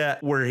set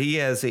where he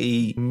has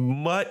a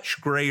much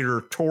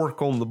greater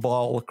torque on the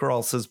ball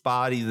across his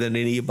body than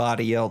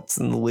anybody else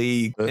in the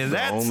league.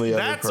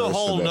 That's a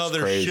whole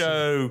nother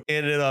show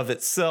in and of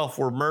itself,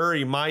 where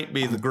Murray might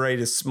be the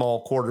greatest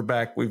small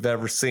quarterback we've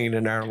ever seen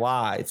in our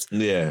lives.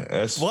 Yeah,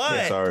 that's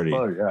already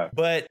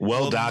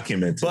well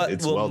documented. But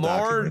it's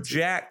Lamar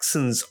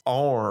Jackson's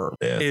arm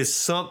is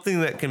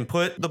something that can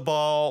put the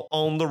ball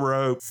on the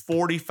rope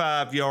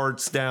 45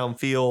 yards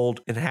downfield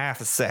in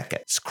half a second.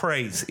 It's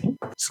crazy.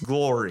 It's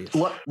glorious.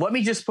 Let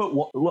me just put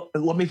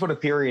a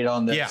period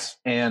on this. Yeah,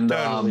 and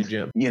totally,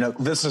 Jim.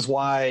 This is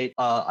why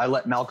I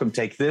let Malcolm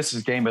take this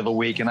as game of the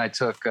week, and I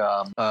took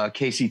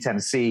KC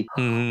Tennessee.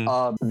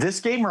 Mm-hmm. This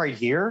game right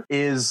here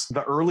is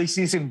the early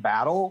season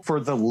battle for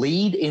the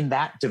lead in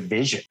that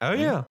division. Oh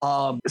yeah.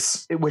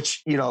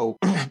 Which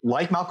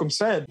like Malcolm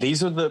said,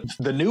 these are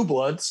the new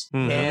bloods,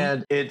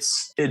 and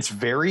it's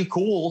very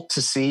cool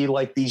to see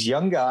like these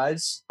young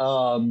guys,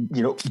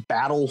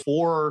 battle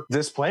for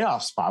this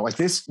playoff spot. Like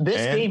this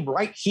game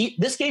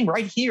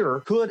right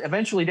here could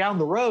eventually down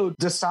the road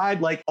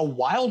decide like a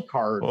wild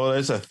card. Well,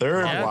 there's a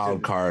third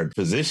wild card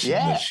position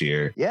this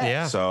year.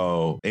 Yeah.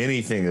 So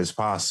anything is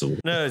possible.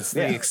 No, it's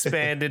the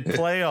expanded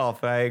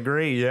playoff. I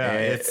agree. Yeah.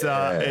 It's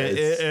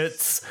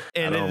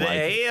and in the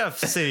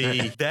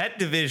AFC, that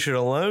division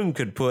alone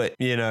could put,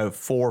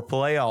 4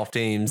 playoff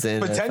teams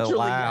in if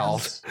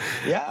allowed. Yes.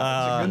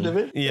 Yeah. It's a good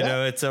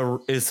division.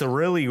 It's a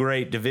really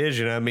great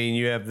division. I mean,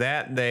 you have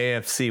that, and the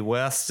AFC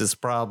West is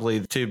probably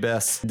the 2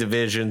 best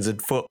divisions in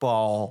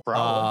football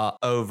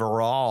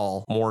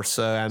overall, more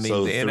so. I mean,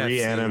 so the 3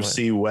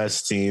 NFC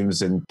West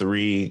teams and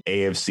 3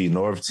 AFC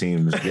North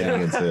teams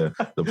getting into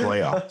the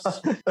playoffs.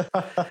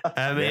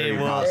 I mean,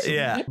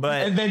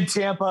 but and then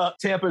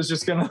Tampa's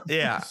just gonna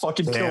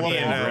fucking kill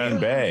them. Green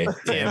Bay,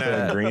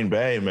 Green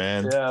Bay,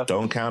 man. Yeah.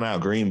 Don't count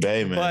out Green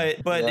Bay, man.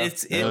 But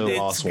it's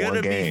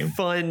gonna be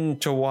fun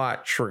to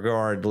watch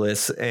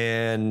regardless,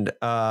 and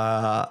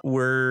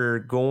we're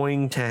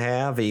going to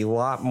have a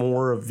lot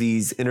more of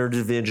these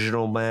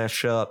interdivisional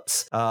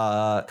mashups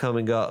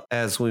coming up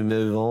as we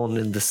move on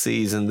in the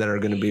season that are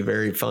going to be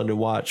very fun to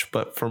watch.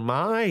 But for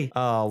my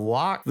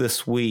lock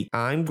this week,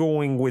 I'm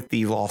going with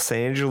the Los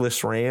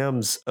Angeles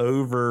Rams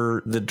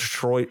over the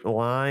Detroit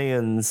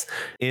Lions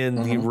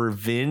in the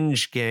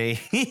revenge game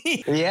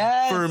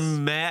for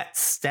Matt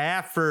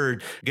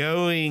Stafford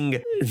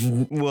going,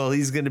 well,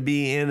 he's going to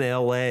be in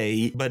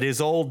LA, but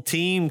his old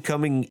team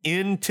coming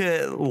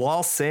into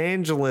Los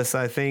Angeles.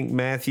 I think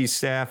Matthew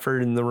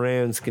Stafford and the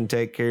Rams can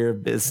take care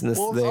of business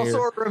there. It's also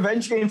a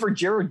revenge game for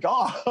Jared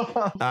Goff.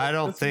 I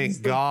don't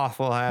think Goff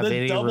will have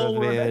any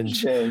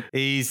revenge.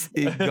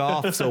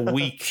 Goff's a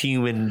weak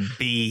human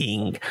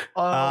being. He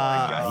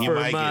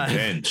might get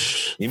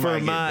benched.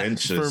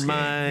 For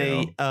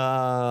my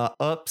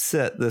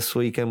upset this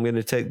week, I'm going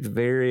to take the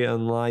very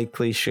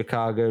unlikely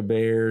Chicago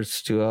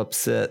Bears to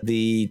upset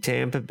the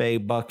Tampa Bay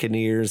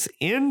Buccaneers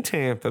in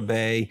Tampa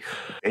Bay.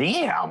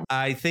 Damn.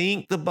 I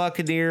think the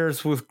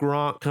Buccaneers, with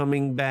Gronk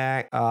coming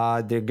back,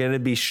 they're going to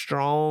be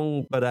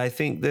strong, but I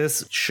think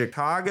this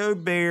Chicago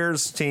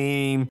Bears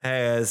team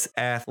has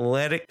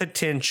athletic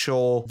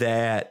potential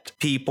that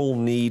people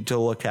need to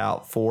look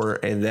out for,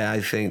 and that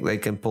I think they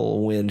can pull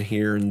a win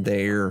here and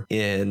there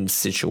in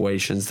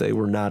situations they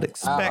were not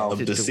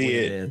expected to see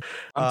win in.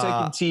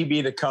 I'm taking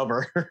TB to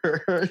cover.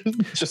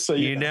 Just so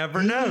you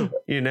never know.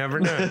 You never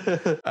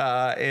know.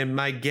 And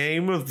my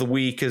game of the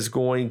week is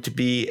going to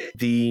be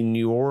the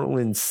New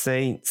Orleans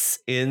Saints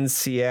in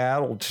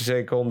Seattle to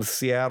take on the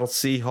Seattle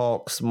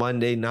Seahawks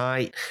Monday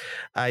night.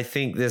 I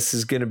think this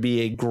is going to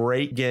be a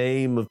great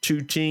game of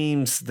 2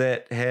 teams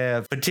that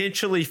have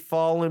potentially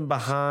fallen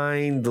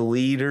behind the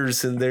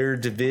leaders in their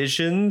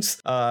divisions.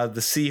 The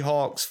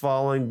Seahawks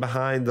falling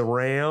behind the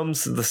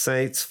Rams, the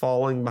Saints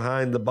falling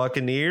behind the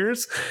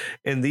Buccaneers.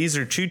 And these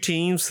are 2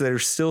 teams that are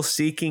still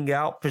seeking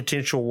out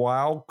potential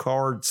wild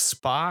card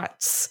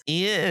spots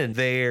in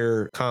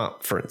their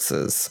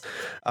conferences.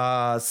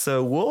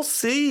 So we'll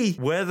see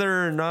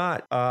whether or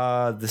not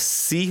the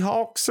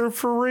Seahawks are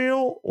for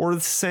real or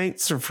the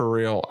Saints are for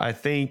real. I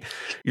think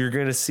you're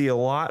going to see a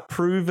lot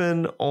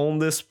proven on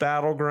this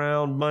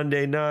battleground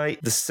Monday night.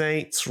 The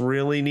Saints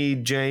really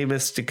need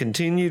Jameis to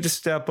continue to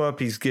step up.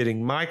 He's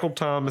getting Michael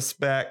Thomas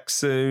back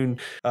soon.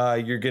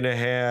 You're going to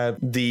have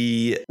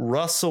the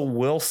Russell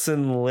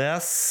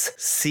Wilson-less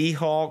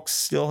Seahawks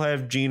still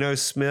have Geno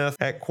Smith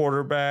at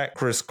quarterback.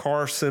 Chris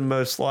Carson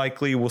most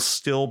likely will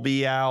still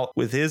be out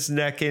with his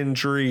neck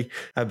injury.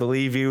 I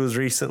believe he was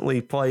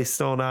recently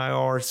placed on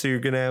IR, so you're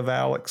going to have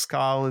Alex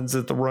Collins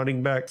at the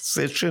running back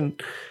position.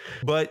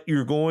 But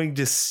you're going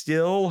to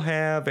still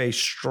have a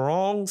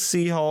strong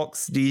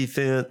Seahawks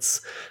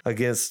defense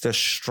against a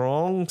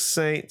strong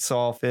Saints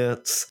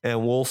offense,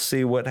 and we'll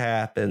see what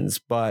happens.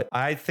 But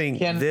I think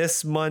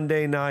this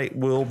Monday night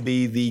will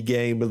be the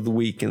game of the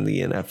week in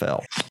the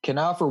NFL. Can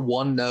I offer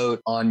one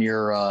note on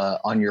your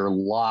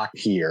lock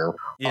here?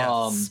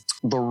 Yes.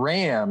 The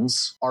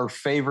Rams are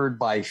favored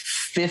by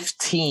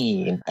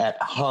 15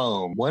 at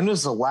home. When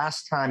was the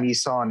last time you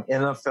saw an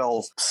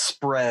NFL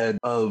spread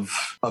of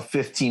a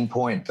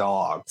 15-point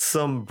dog?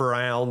 Some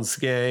Browns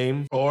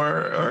game.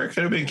 Or it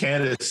could have been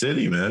Kansas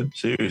City, man.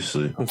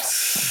 Seriously.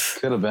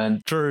 Could have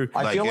been. True.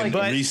 I feel like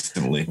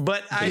recently.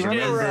 But I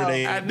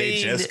remember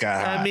they just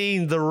got hot. I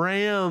mean, the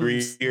Rams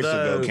 3 years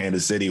ago,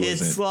 Kansas City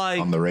wasn't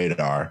on the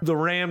radar. The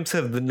Rams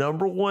have the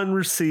number one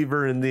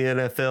receiver in the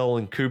NFL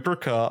in Cooper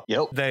Kupp.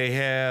 Yep. They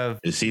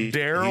have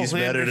Daryl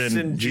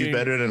Henderson Jr. He's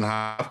better than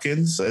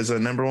Hopkins as a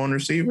number one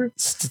receiver?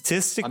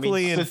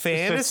 Statistically in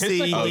fantasy,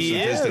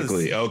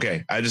 statistically. is.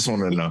 Okay. I just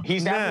wanted to know.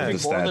 He's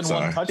averaging more than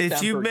one touchdown.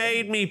 If you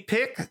made me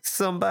pick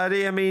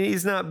somebody, I mean,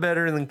 he's not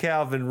better than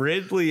Calvin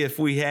Ridley if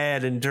we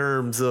had in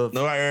terms of...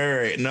 No,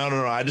 right. No.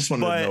 I just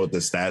wanted to know what the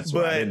stats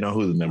were. I didn't know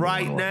who the number one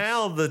was. Right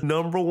now, the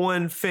number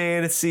one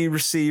fantasy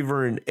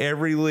receiver in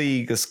every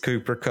league is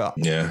Cooper Kupp.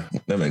 Yeah,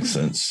 that makes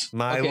sense.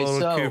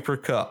 Cooper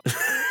Kupp.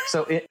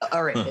 So,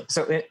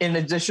 in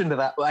addition to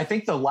that, I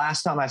think the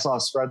last time I saw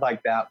a spread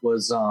like that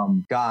was,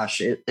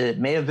 it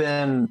may have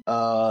been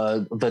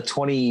the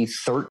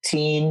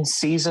 2013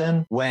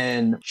 season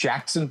when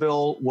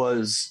Jacksonville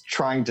was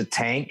trying to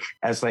tank,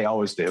 as they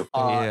always do.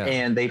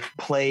 And they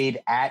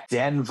played at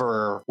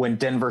Denver when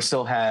Denver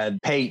still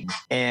had Peyton.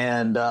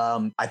 And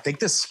I think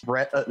the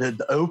spread,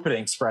 the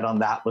opening spread on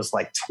that was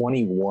like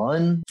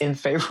 21 in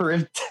favor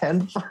of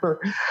Denver.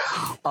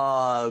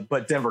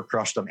 But Denver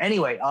crushed them.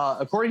 Anyway,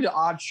 according to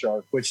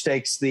OddsShark, which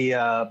takes the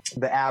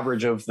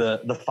average of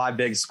the 5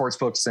 big sports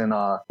books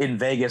in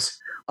Vegas,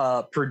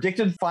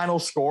 predicted final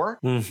score.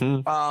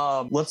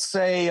 Let's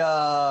set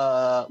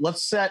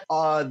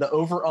the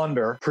over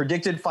under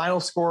predicted final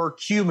score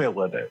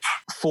cumulative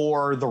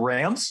for the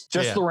Rams,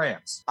 the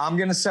Rams. I'm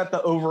going to set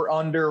the over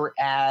under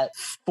at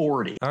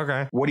 40.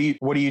 Okay. What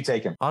are you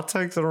taking? I'll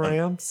take the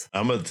Rams.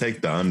 I'm going to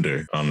take the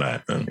under on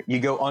that. You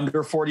go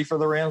under 40 for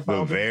the Rams?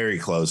 But very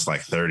close,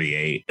 like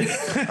 38.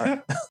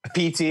 Right.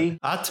 PT?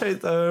 I'll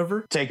take the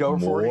over. Take over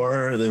 40?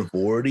 More than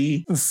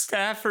 40?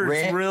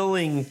 Stafford's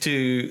willing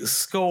to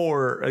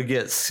score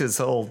against his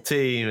whole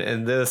team,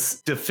 and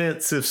this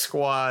defensive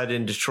squad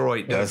in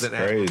Detroit doesn't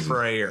have a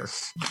prayer.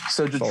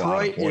 So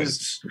Detroit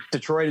is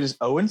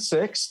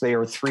 0-6. They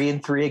are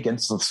 3-3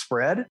 against the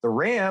spread. The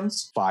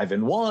Rams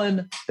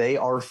 5-1. They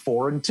are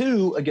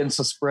 4-2 against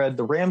the spread.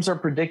 The Rams are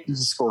predicted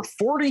to score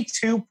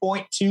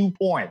 42.2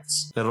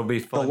 points. That'll be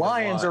fun. The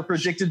Lions are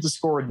predicted to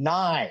score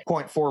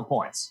 9.4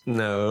 points.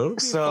 No,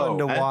 so fun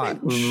to watch.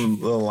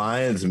 The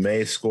Lions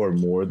may score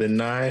more than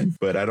 9,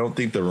 but I don't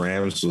think the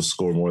Rams will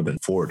score more than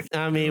 40.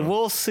 I mean,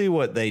 we'll see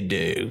what they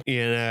do.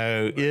 You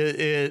know,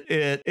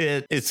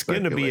 it's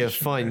going to be a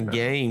fun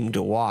game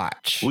to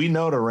watch. We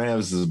know the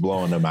Rams is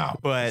blowing them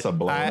out, but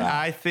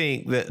I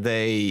think that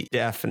they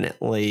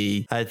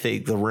definitely. I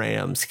think the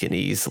Rams can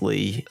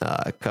easily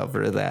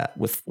cover that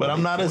with. But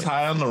I'm not as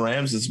high on the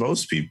Rams as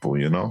most people,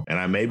 you know, and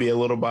I may be a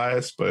little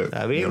biased, but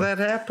I mean that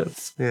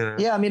happens. You know?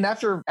 Yeah, I mean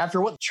after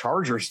what the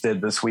Chargers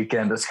did this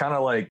weekend, it's kind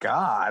of like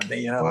God,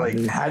 you know, like.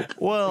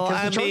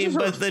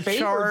 But the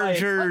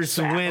Chargers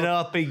went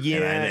up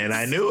again, and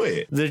I knew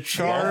it. The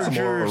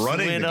Chargers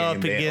went up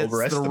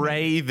against the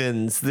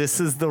Ravens. This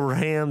is the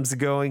Rams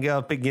going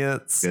up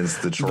against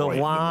Detroit,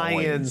 the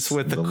Lions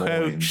with the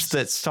coach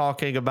that's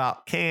talking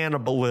about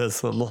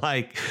cannibalism.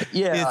 Like,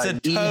 it's a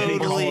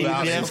totally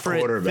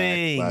different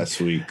thing.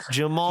 Last week,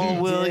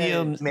 Jamal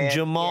Williams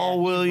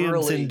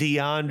and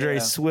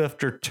DeAndre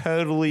Swift are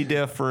totally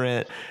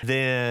different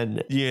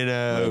than, you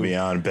know,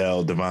 Le'Veon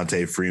Bell,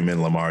 Devontae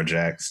Freeman, Lamar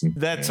Jackson.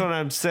 That's what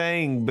I'm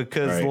saying,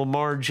 because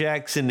Lamar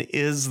Jackson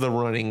is the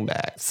running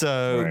back.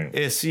 So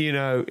it's, you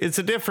know, it's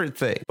a different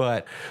thing.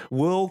 But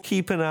we'll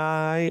keep an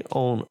eye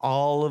on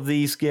all of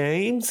these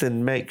games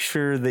and make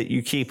sure that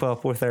you keep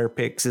up with our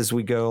picks as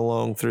we go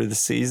along through the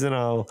season.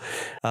 I'll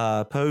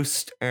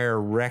post our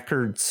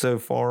record so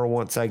far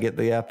once I get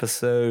the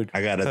episode.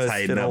 I got to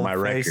tighten up my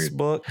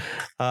Facebook.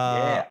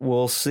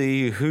 We'll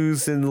see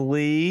who's in the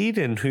lead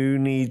and who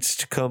needs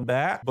to come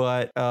back.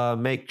 But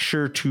make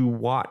sure to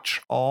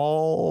watch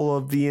all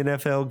of the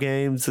NFL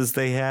games as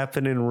they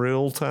happen in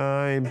real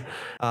time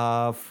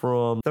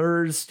from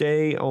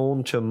Thursday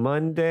on to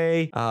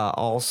Monday.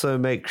 Also,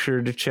 make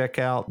sure to check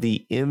out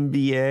the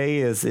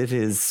NBA as it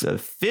is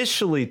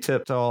officially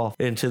tipped off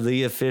into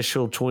the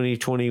official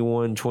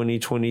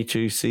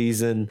 2021-2022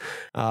 season.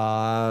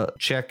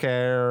 Check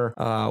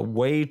our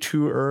way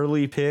too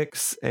early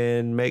picks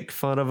and make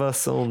fun of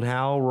us on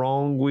how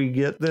wrong we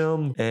get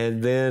them.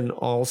 And then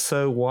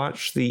also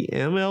watch the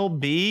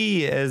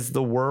MLB as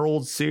the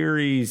World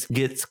Series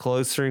gets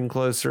closer and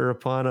closer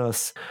upon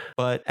us.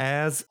 But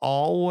as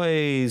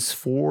always,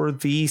 for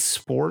the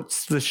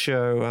Sports the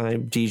Show,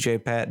 I'm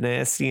DJ Pat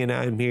Nasty, and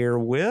I'm here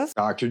with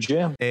Dr.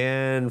 Jim.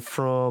 And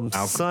from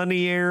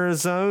sunny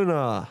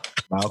Arizona,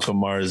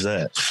 Malcolm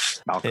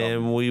Marzette.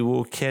 And we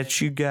will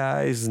catch you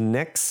guys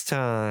next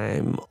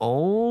time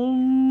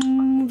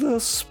on the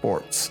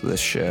Sports the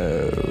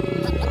Show.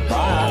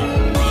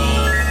 Bye.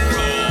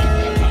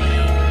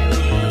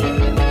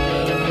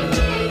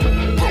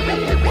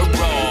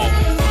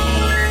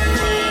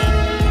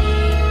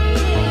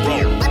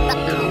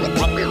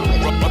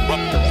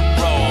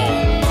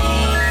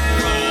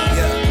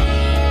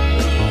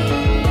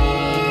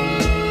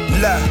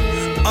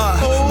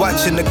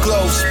 Watching the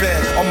globe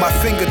spin on my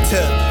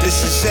fingertip.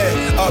 This is it.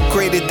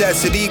 Upgraded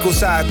Desert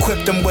Eagles, I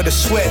equipped them with a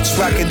switch.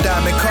 Rockin'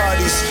 diamond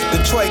Cardis,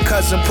 Detroit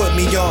cousin put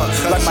me on.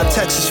 Like my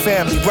Texas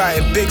family,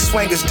 riding big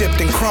swingers dipped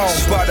in chrome.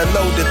 Brought a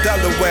load to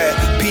Delaware.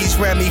 Peas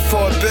ran me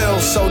 $4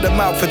 bills, sold them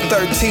out for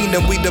 13,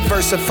 and we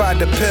diversified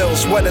the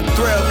pills. What a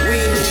thrill.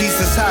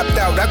 Jesus hopped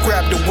out, I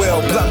grabbed the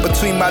wheel. Blunt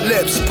between my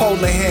lips, pole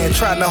in hand,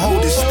 trying to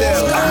hold it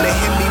still. I'm the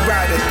Hemi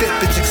rider, thick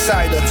bitch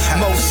exciter.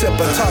 Mo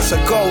sipper, toss a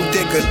gold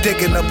digger.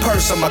 Digging a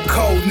purse, I'm a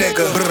cold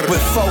nigga.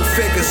 With 4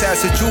 figures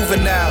as a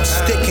juvenile.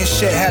 Sticking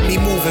shit had me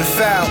moving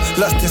foul.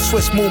 Lust and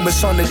Swiss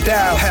movements on the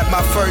dial. Had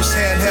my first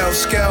handheld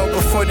scale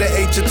before the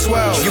age of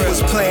 12. You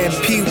was playing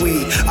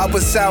Pee-wee, I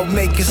was out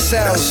making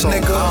sales,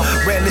 nigga.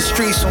 Ran the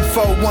streets from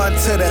 4-1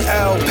 to the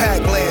L.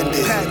 Pack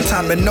landed.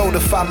 Time to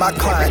notify my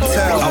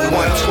clientele. I'm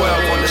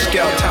 112 on the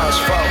scale times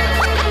 4.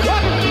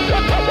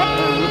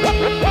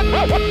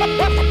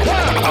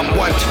 I'm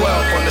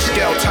 112 on the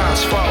scale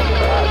times 4.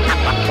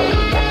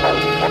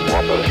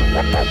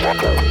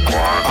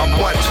 I'm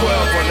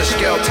 112 on the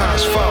scale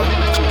times 4.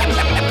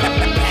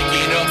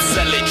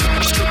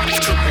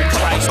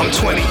 I'm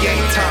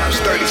 28 times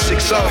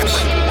 36 O's.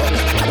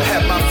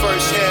 Had my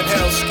first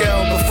handheld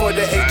scale before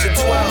the age of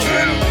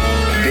 12.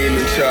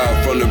 Demon child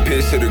from the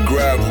pits to the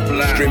gravel.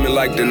 Streaming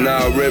like the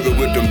Nile River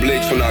with them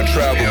blicks when I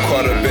travel.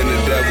 Caught up in the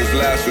devil's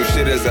lasso,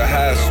 shit as a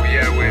hassle.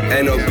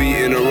 Ain't no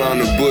beating around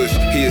the bush.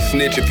 He a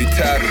snitch if he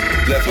tattle.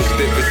 Left him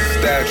stiff as a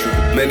statue.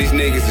 Man, these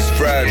niggas is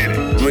fragile.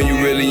 When you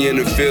really in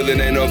the field, it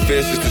ain't no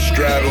fences to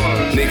straddle.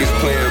 Niggas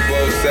playing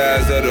both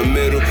sides of the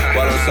middle.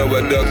 While I'm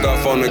somewhere ducked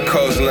off on the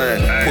coastline.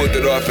 Pulled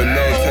it off in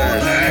no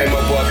time. Came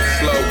up off the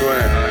slow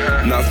grind.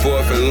 Not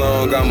fourth and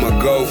long, I'ma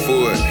go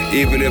for it.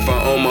 Even if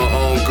I'm on my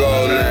own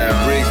goal line.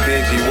 Bricks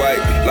dingy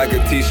white, like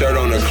a t-shirt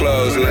on a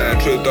clothesline.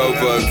 Tripped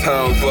over a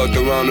town, fucked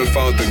around and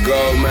found the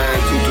gold mine.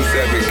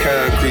 227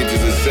 concrete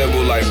is a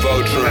symbol like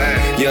Voltron.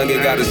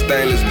 Youngin' got a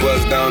stainless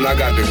bust down, I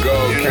got the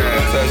gold kind.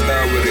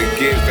 Touchdown with a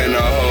gift and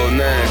a whole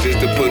 9.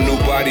 Just to put new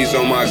bodies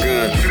on my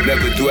gun.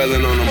 Never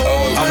dwelling on them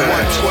old I'm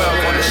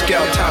 112 on the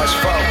scale times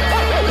 4.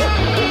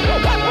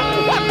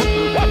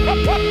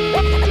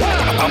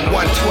 I'm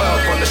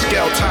 112 on the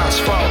scale times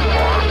 4.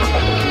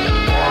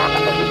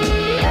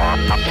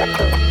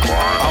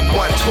 I'm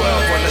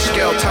 112 on the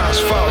scale times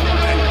 4.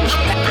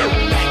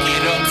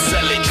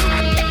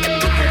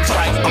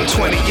 I'm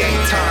 28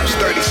 times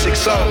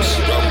 36 O's.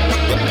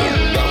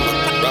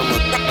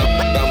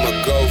 I'ma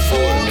go for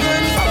it.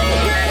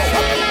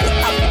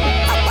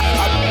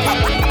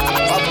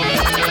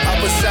 I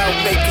was out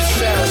making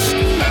sounds.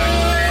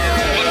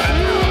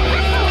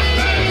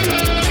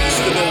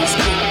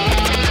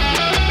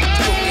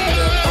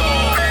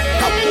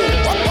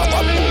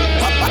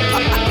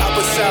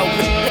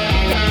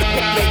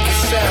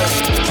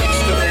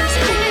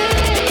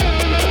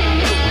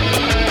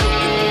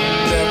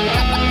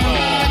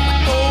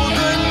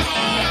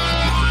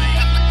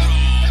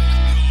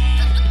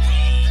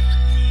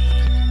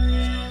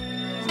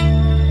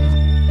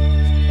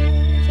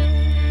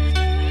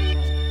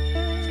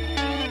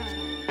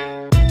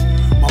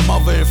 My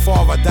mother and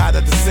father died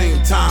at the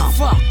same time.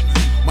 Fuck.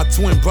 My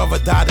twin brother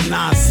died at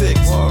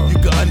 9-6. You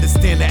can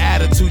understand the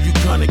attitude you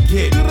gonna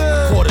get.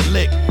 Caught a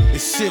lick,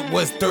 this shit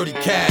was 30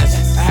 cash.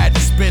 I had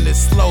to spin it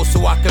slow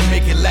so I could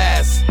make it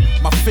last.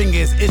 My finger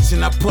is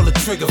itching, I pull the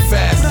trigger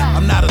fast.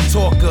 I'm not a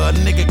talker, a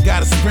nigga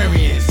got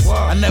experience.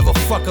 I never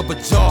fuck up a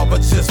job, I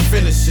just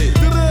finish it.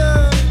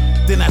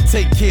 Then I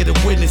take care of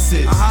the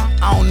witnesses.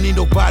 I don't need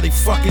nobody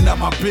fucking up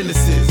my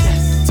businesses.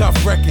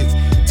 Tough records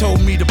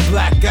told me to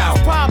black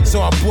out,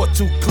 so I bought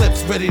 2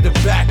 clips ready to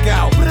back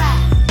out.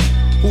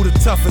 Who the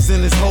toughest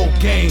in this whole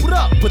game?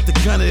 Put the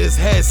gun to his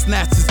head,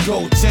 snatch his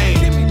gold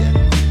chain.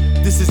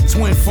 This is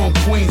Twin from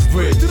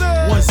Queensbridge.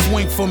 One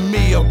swing from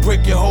me, I'll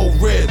break your whole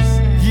ribs.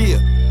 Yeah,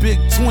 big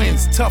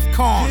twins, tough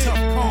cons.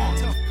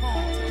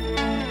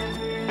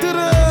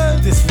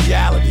 This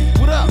reality,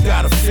 you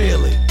gotta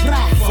feel it.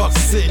 Fuck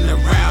sitting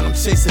around, I'm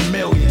chasing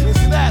millions.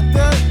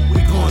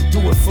 We gon' do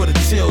it for the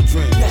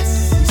children.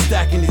 We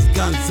stacking these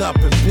guns up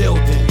and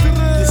building.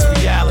 This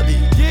reality,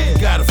 you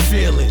gotta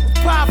feel it.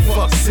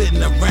 Fuck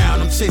sitting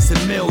around, I'm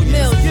chasing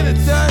millions. Get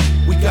it done.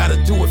 We gotta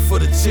do it for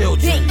the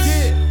children.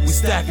 We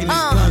stacking these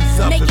guns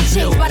up make and it change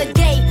building. by the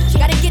day.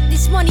 Gotta get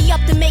this money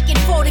up to make it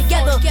fall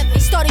together. They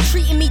started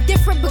treating me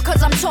different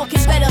because I'm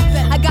talking better.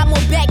 I got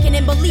more backing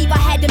and believe I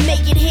had to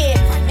make it here.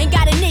 Ain't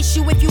got an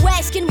issue if you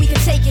asking, we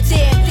can take it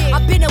there.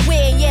 I've been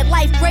aware, yeah,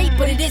 life great,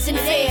 but it isn't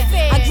fair.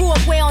 I grew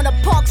up where on the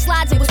park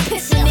slides it was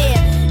pissing there.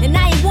 And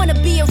I ain't wanna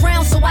be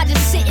around, so I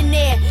just sitting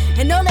there.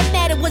 And all that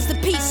mattered was the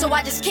peace, so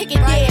I just kick it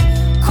there.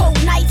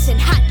 Cold nights and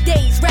hot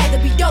days, rather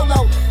be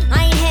dolo.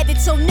 I ain't had it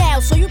till now,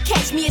 so you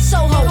catch me at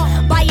Soho.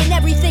 Buying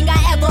everything I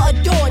ever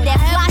adored. That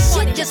fly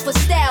shit just for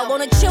style.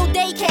 On a chill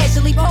day,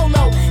 casually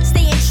polo.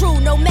 Staying true,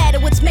 no matter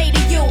what's made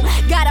of you.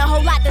 Got a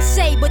whole lot to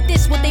say, but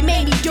this what they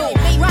made me do.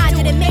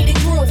 Riding and made it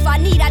through. If I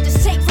need, I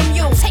just take from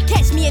you.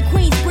 Catch me in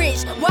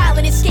Queensbridge,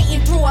 wildin' and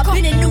skating through. I've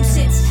been a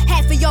nuisance.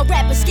 Half of y'all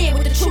rappers scared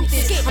what the truth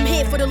is. I'm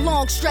here for the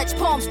long stretch,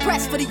 palms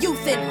pressed for the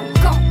youth and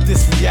go.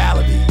 This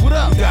reality, what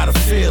up? You gotta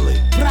feel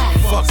it.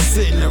 Fuck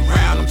sitting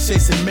around, I'm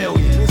chasing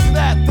millions. Isn't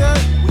that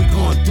good? We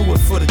gon' do it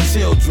for the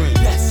children.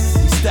 Yes.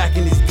 We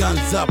stacking these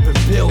guns up and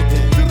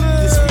building.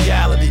 This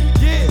reality,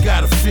 you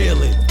gotta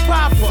feel it.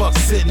 Fuck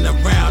sitting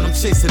around, I'm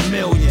chasing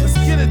millions.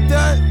 Let's get it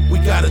done. We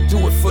gotta do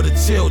it for the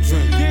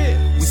children.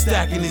 We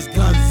stacking these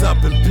guns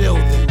up and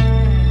building.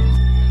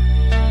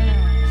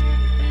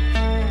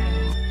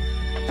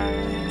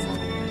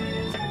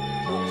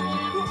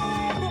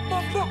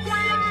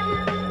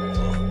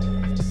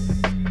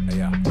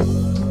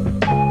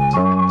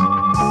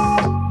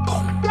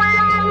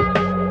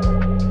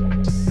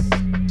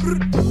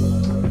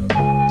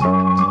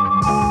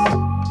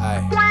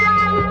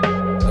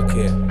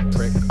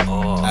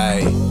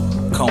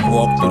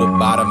 Walk through the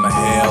bottom of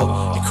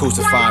hell. You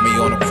crucify me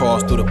on the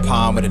cross through the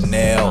palm of the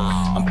nail.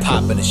 I'm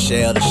popping a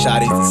shell, the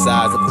shotty's the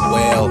size of a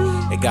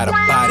whale. It got a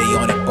body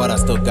on it, but I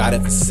still got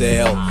it for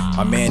sale.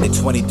 My man did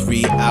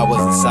 23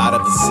 hours inside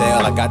of a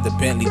cell. I got the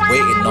Bentley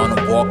waiting on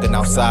him, walking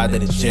outside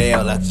of the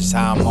jail. That's just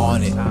how I'm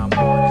on it.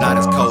 Not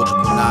as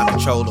coachable, not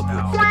controllable.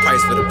 The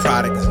price for the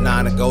product is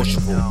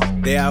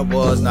non-negotiable. There I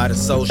was, not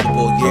as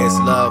sociable. Yeah, it's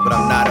love, but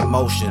I'm not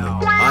emotional.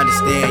 I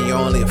understand you're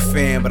only a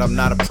fan, but I'm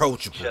not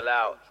approachable. Chill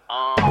out.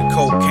 The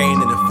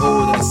cocaine and the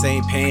food in the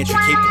same pantry.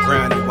 Keep the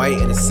brown and white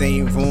in the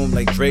same room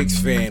like Drake's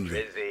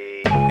family.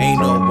 Ain't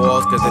no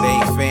walls cause it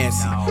ain't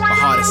fancy. My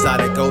heart is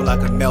solid gold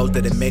like a melt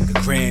that'll make a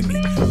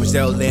Grammy.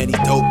 Brazil Landy,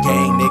 dope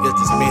gang niggas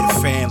just made a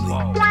family.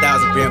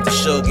 1,000 grams of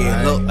sugar,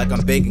 it look like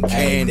I'm baking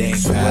candy.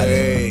 Everything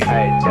valid.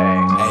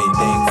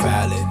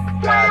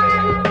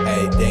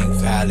 Everything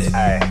valid.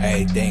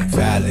 Everything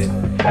valid.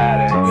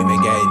 We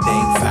make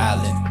everything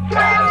valid.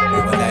 We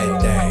want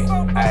everything.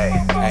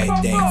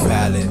 Everything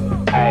valid.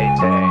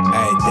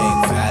 Everything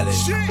valid.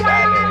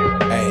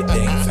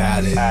 Everything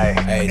valid.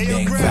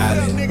 Everything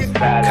valid.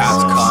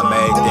 Cops call me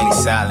everything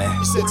silent.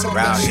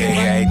 Around here,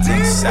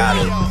 everything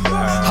solid.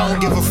 I don't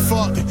give a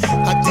fuck.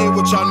 I did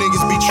what y'all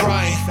niggas be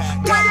trying.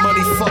 Got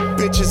money, fuck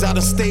bitches. I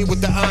done stayed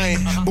with the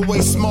iron, but way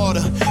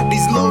smarter.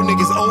 These little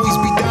niggas always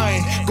be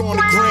dying. Go on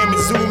the gram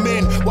and zoom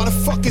in. Why the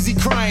fuck is he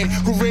crying?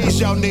 Who raised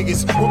y'all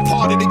niggas? What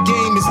part of the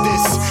game is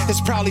this?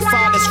 It's probably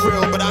fine, that's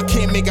real, but I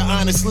can't make an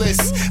honest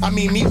list. I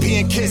mean, me, P,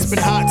 and Kiss been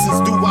hot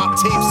since doo-wop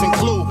tapes and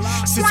Clue.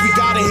 Since we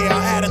got in here,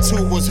 our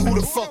attitude was, who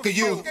the fuck are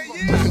you?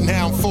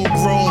 Now I'm full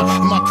grown,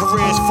 my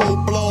career's full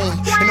blown,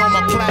 and all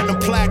my platinum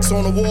plaques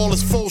on the wall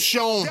is full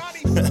shown.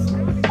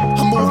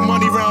 I move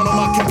money around on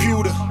my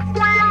computer,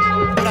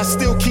 but I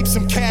still keep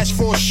some cash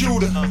for a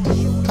shooter.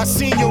 I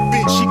seen your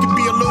bitch, she could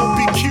be a little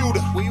bit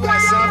cuter.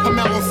 I'm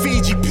out in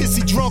Fiji,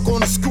 pissy drunk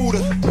on a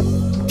scooter.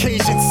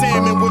 Cajun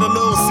salmon with a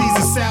little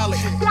Caesar salad.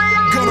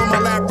 Gun on my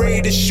lap,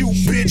 ready to shoot,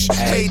 bitch.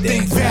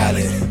 Everything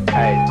valid.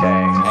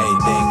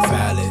 Everything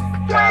valid.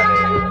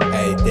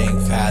 Everything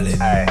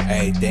valid.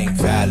 Everything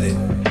valid.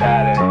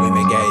 We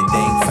make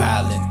everything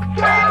valid.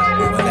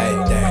 We want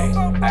everything.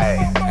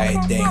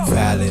 Everything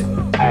valid.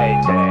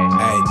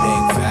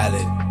 Everything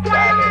valid.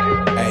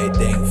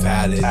 Everything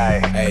valid.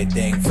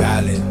 Everything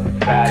valid.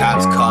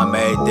 Cops call me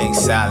everything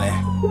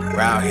silent.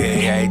 Around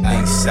here,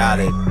 everything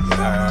solid.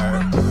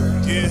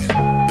 Yeah,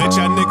 bet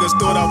y'all niggas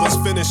thought I was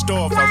finished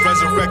off. I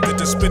resurrected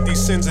to spit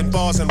these sins and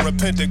bars and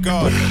repent to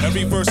God.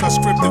 Every verse I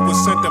scripted was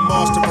sent to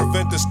Mars to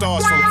prevent the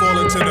stars from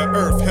falling to the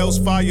earth. Hell's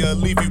fire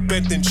leave you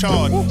bent and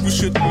charred. You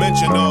shouldn't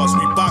mention ours.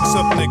 We box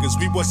up niggas,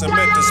 we wasn't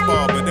meant to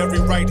spar. But every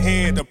right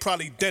hand will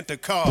probably dent a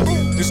car.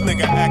 This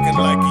nigga acting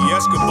like he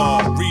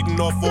Escobar, reading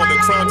off all the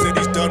crimes that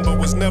he's done but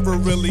was never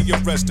really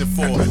arrested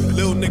for.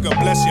 Lil nigga,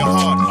 bless your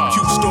heart.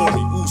 Cute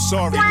story, ooh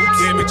sorry.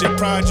 Damage your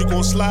pride, you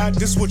gon' slide.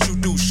 This what you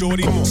do,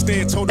 shorty.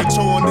 Stand toe to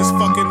toe on this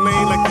fucking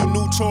lane like you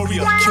knew Tory.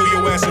 Kill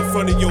your ass in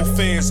front of your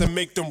fans and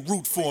make them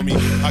root for me.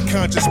 I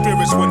conjure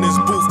spirits when this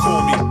booth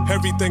call me.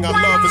 Everything I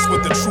love is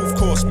what the truth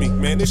cost me.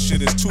 Man, this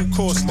shit is too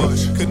costly.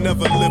 Could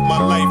never live my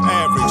life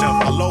average.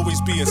 I'll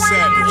always be a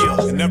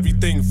savage, and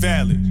everything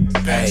valid.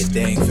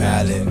 Everything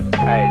valid.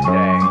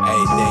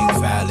 Everything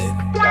valid.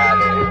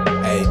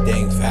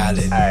 Everything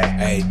valid.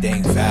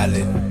 Everything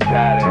valid.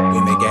 We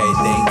make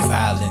everything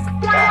valid.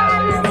 We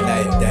want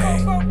everything.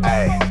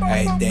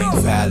 Everything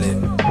valid.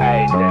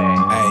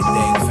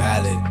 Everything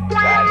valid.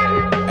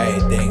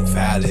 Everything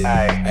valid.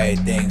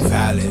 Everything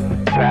valid.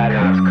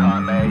 Cops call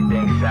me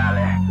everything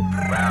solid.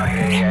 Around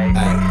here,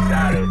 everything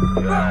solid.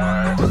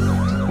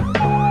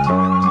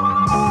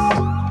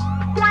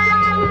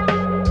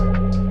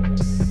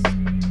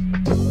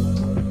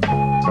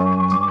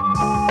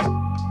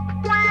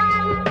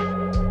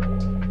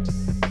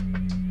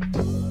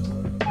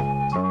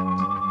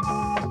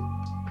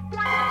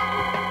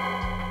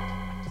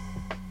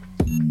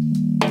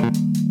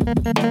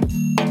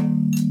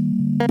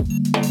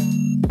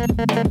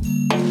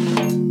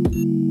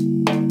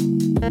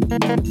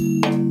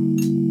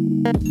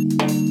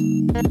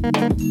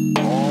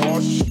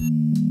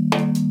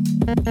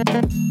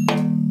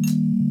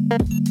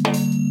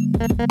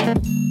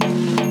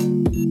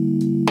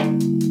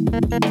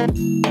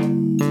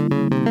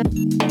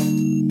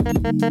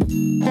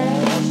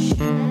 Oh,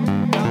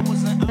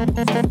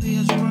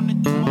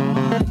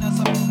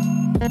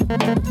 I was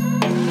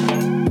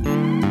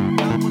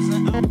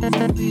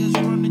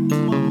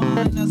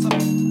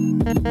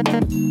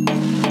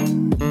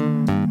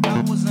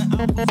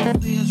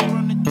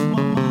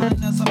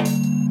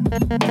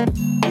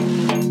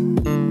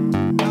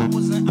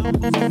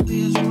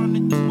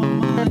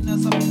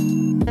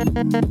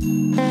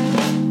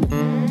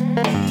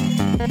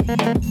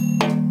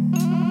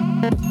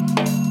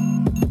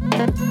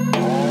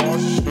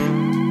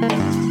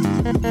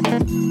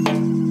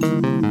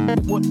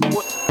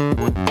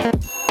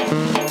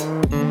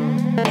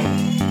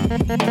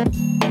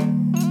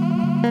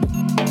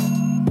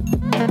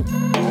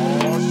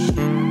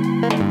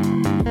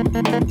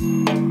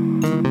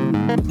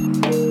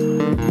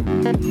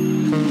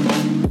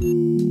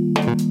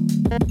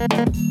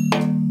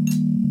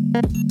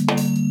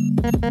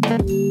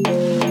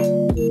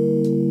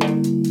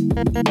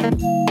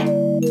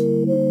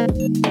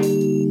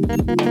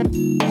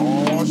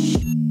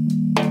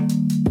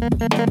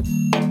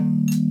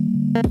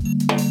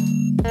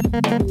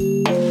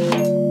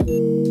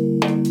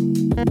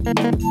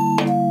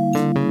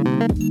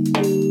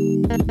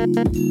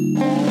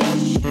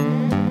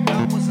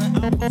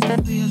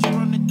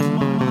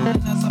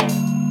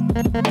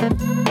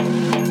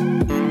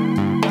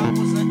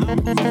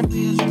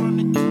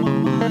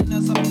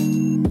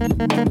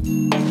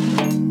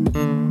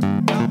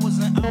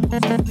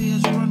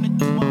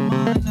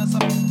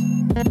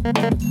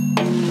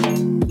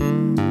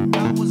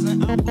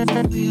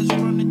fears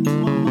running through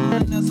my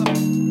mind as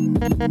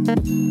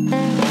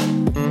I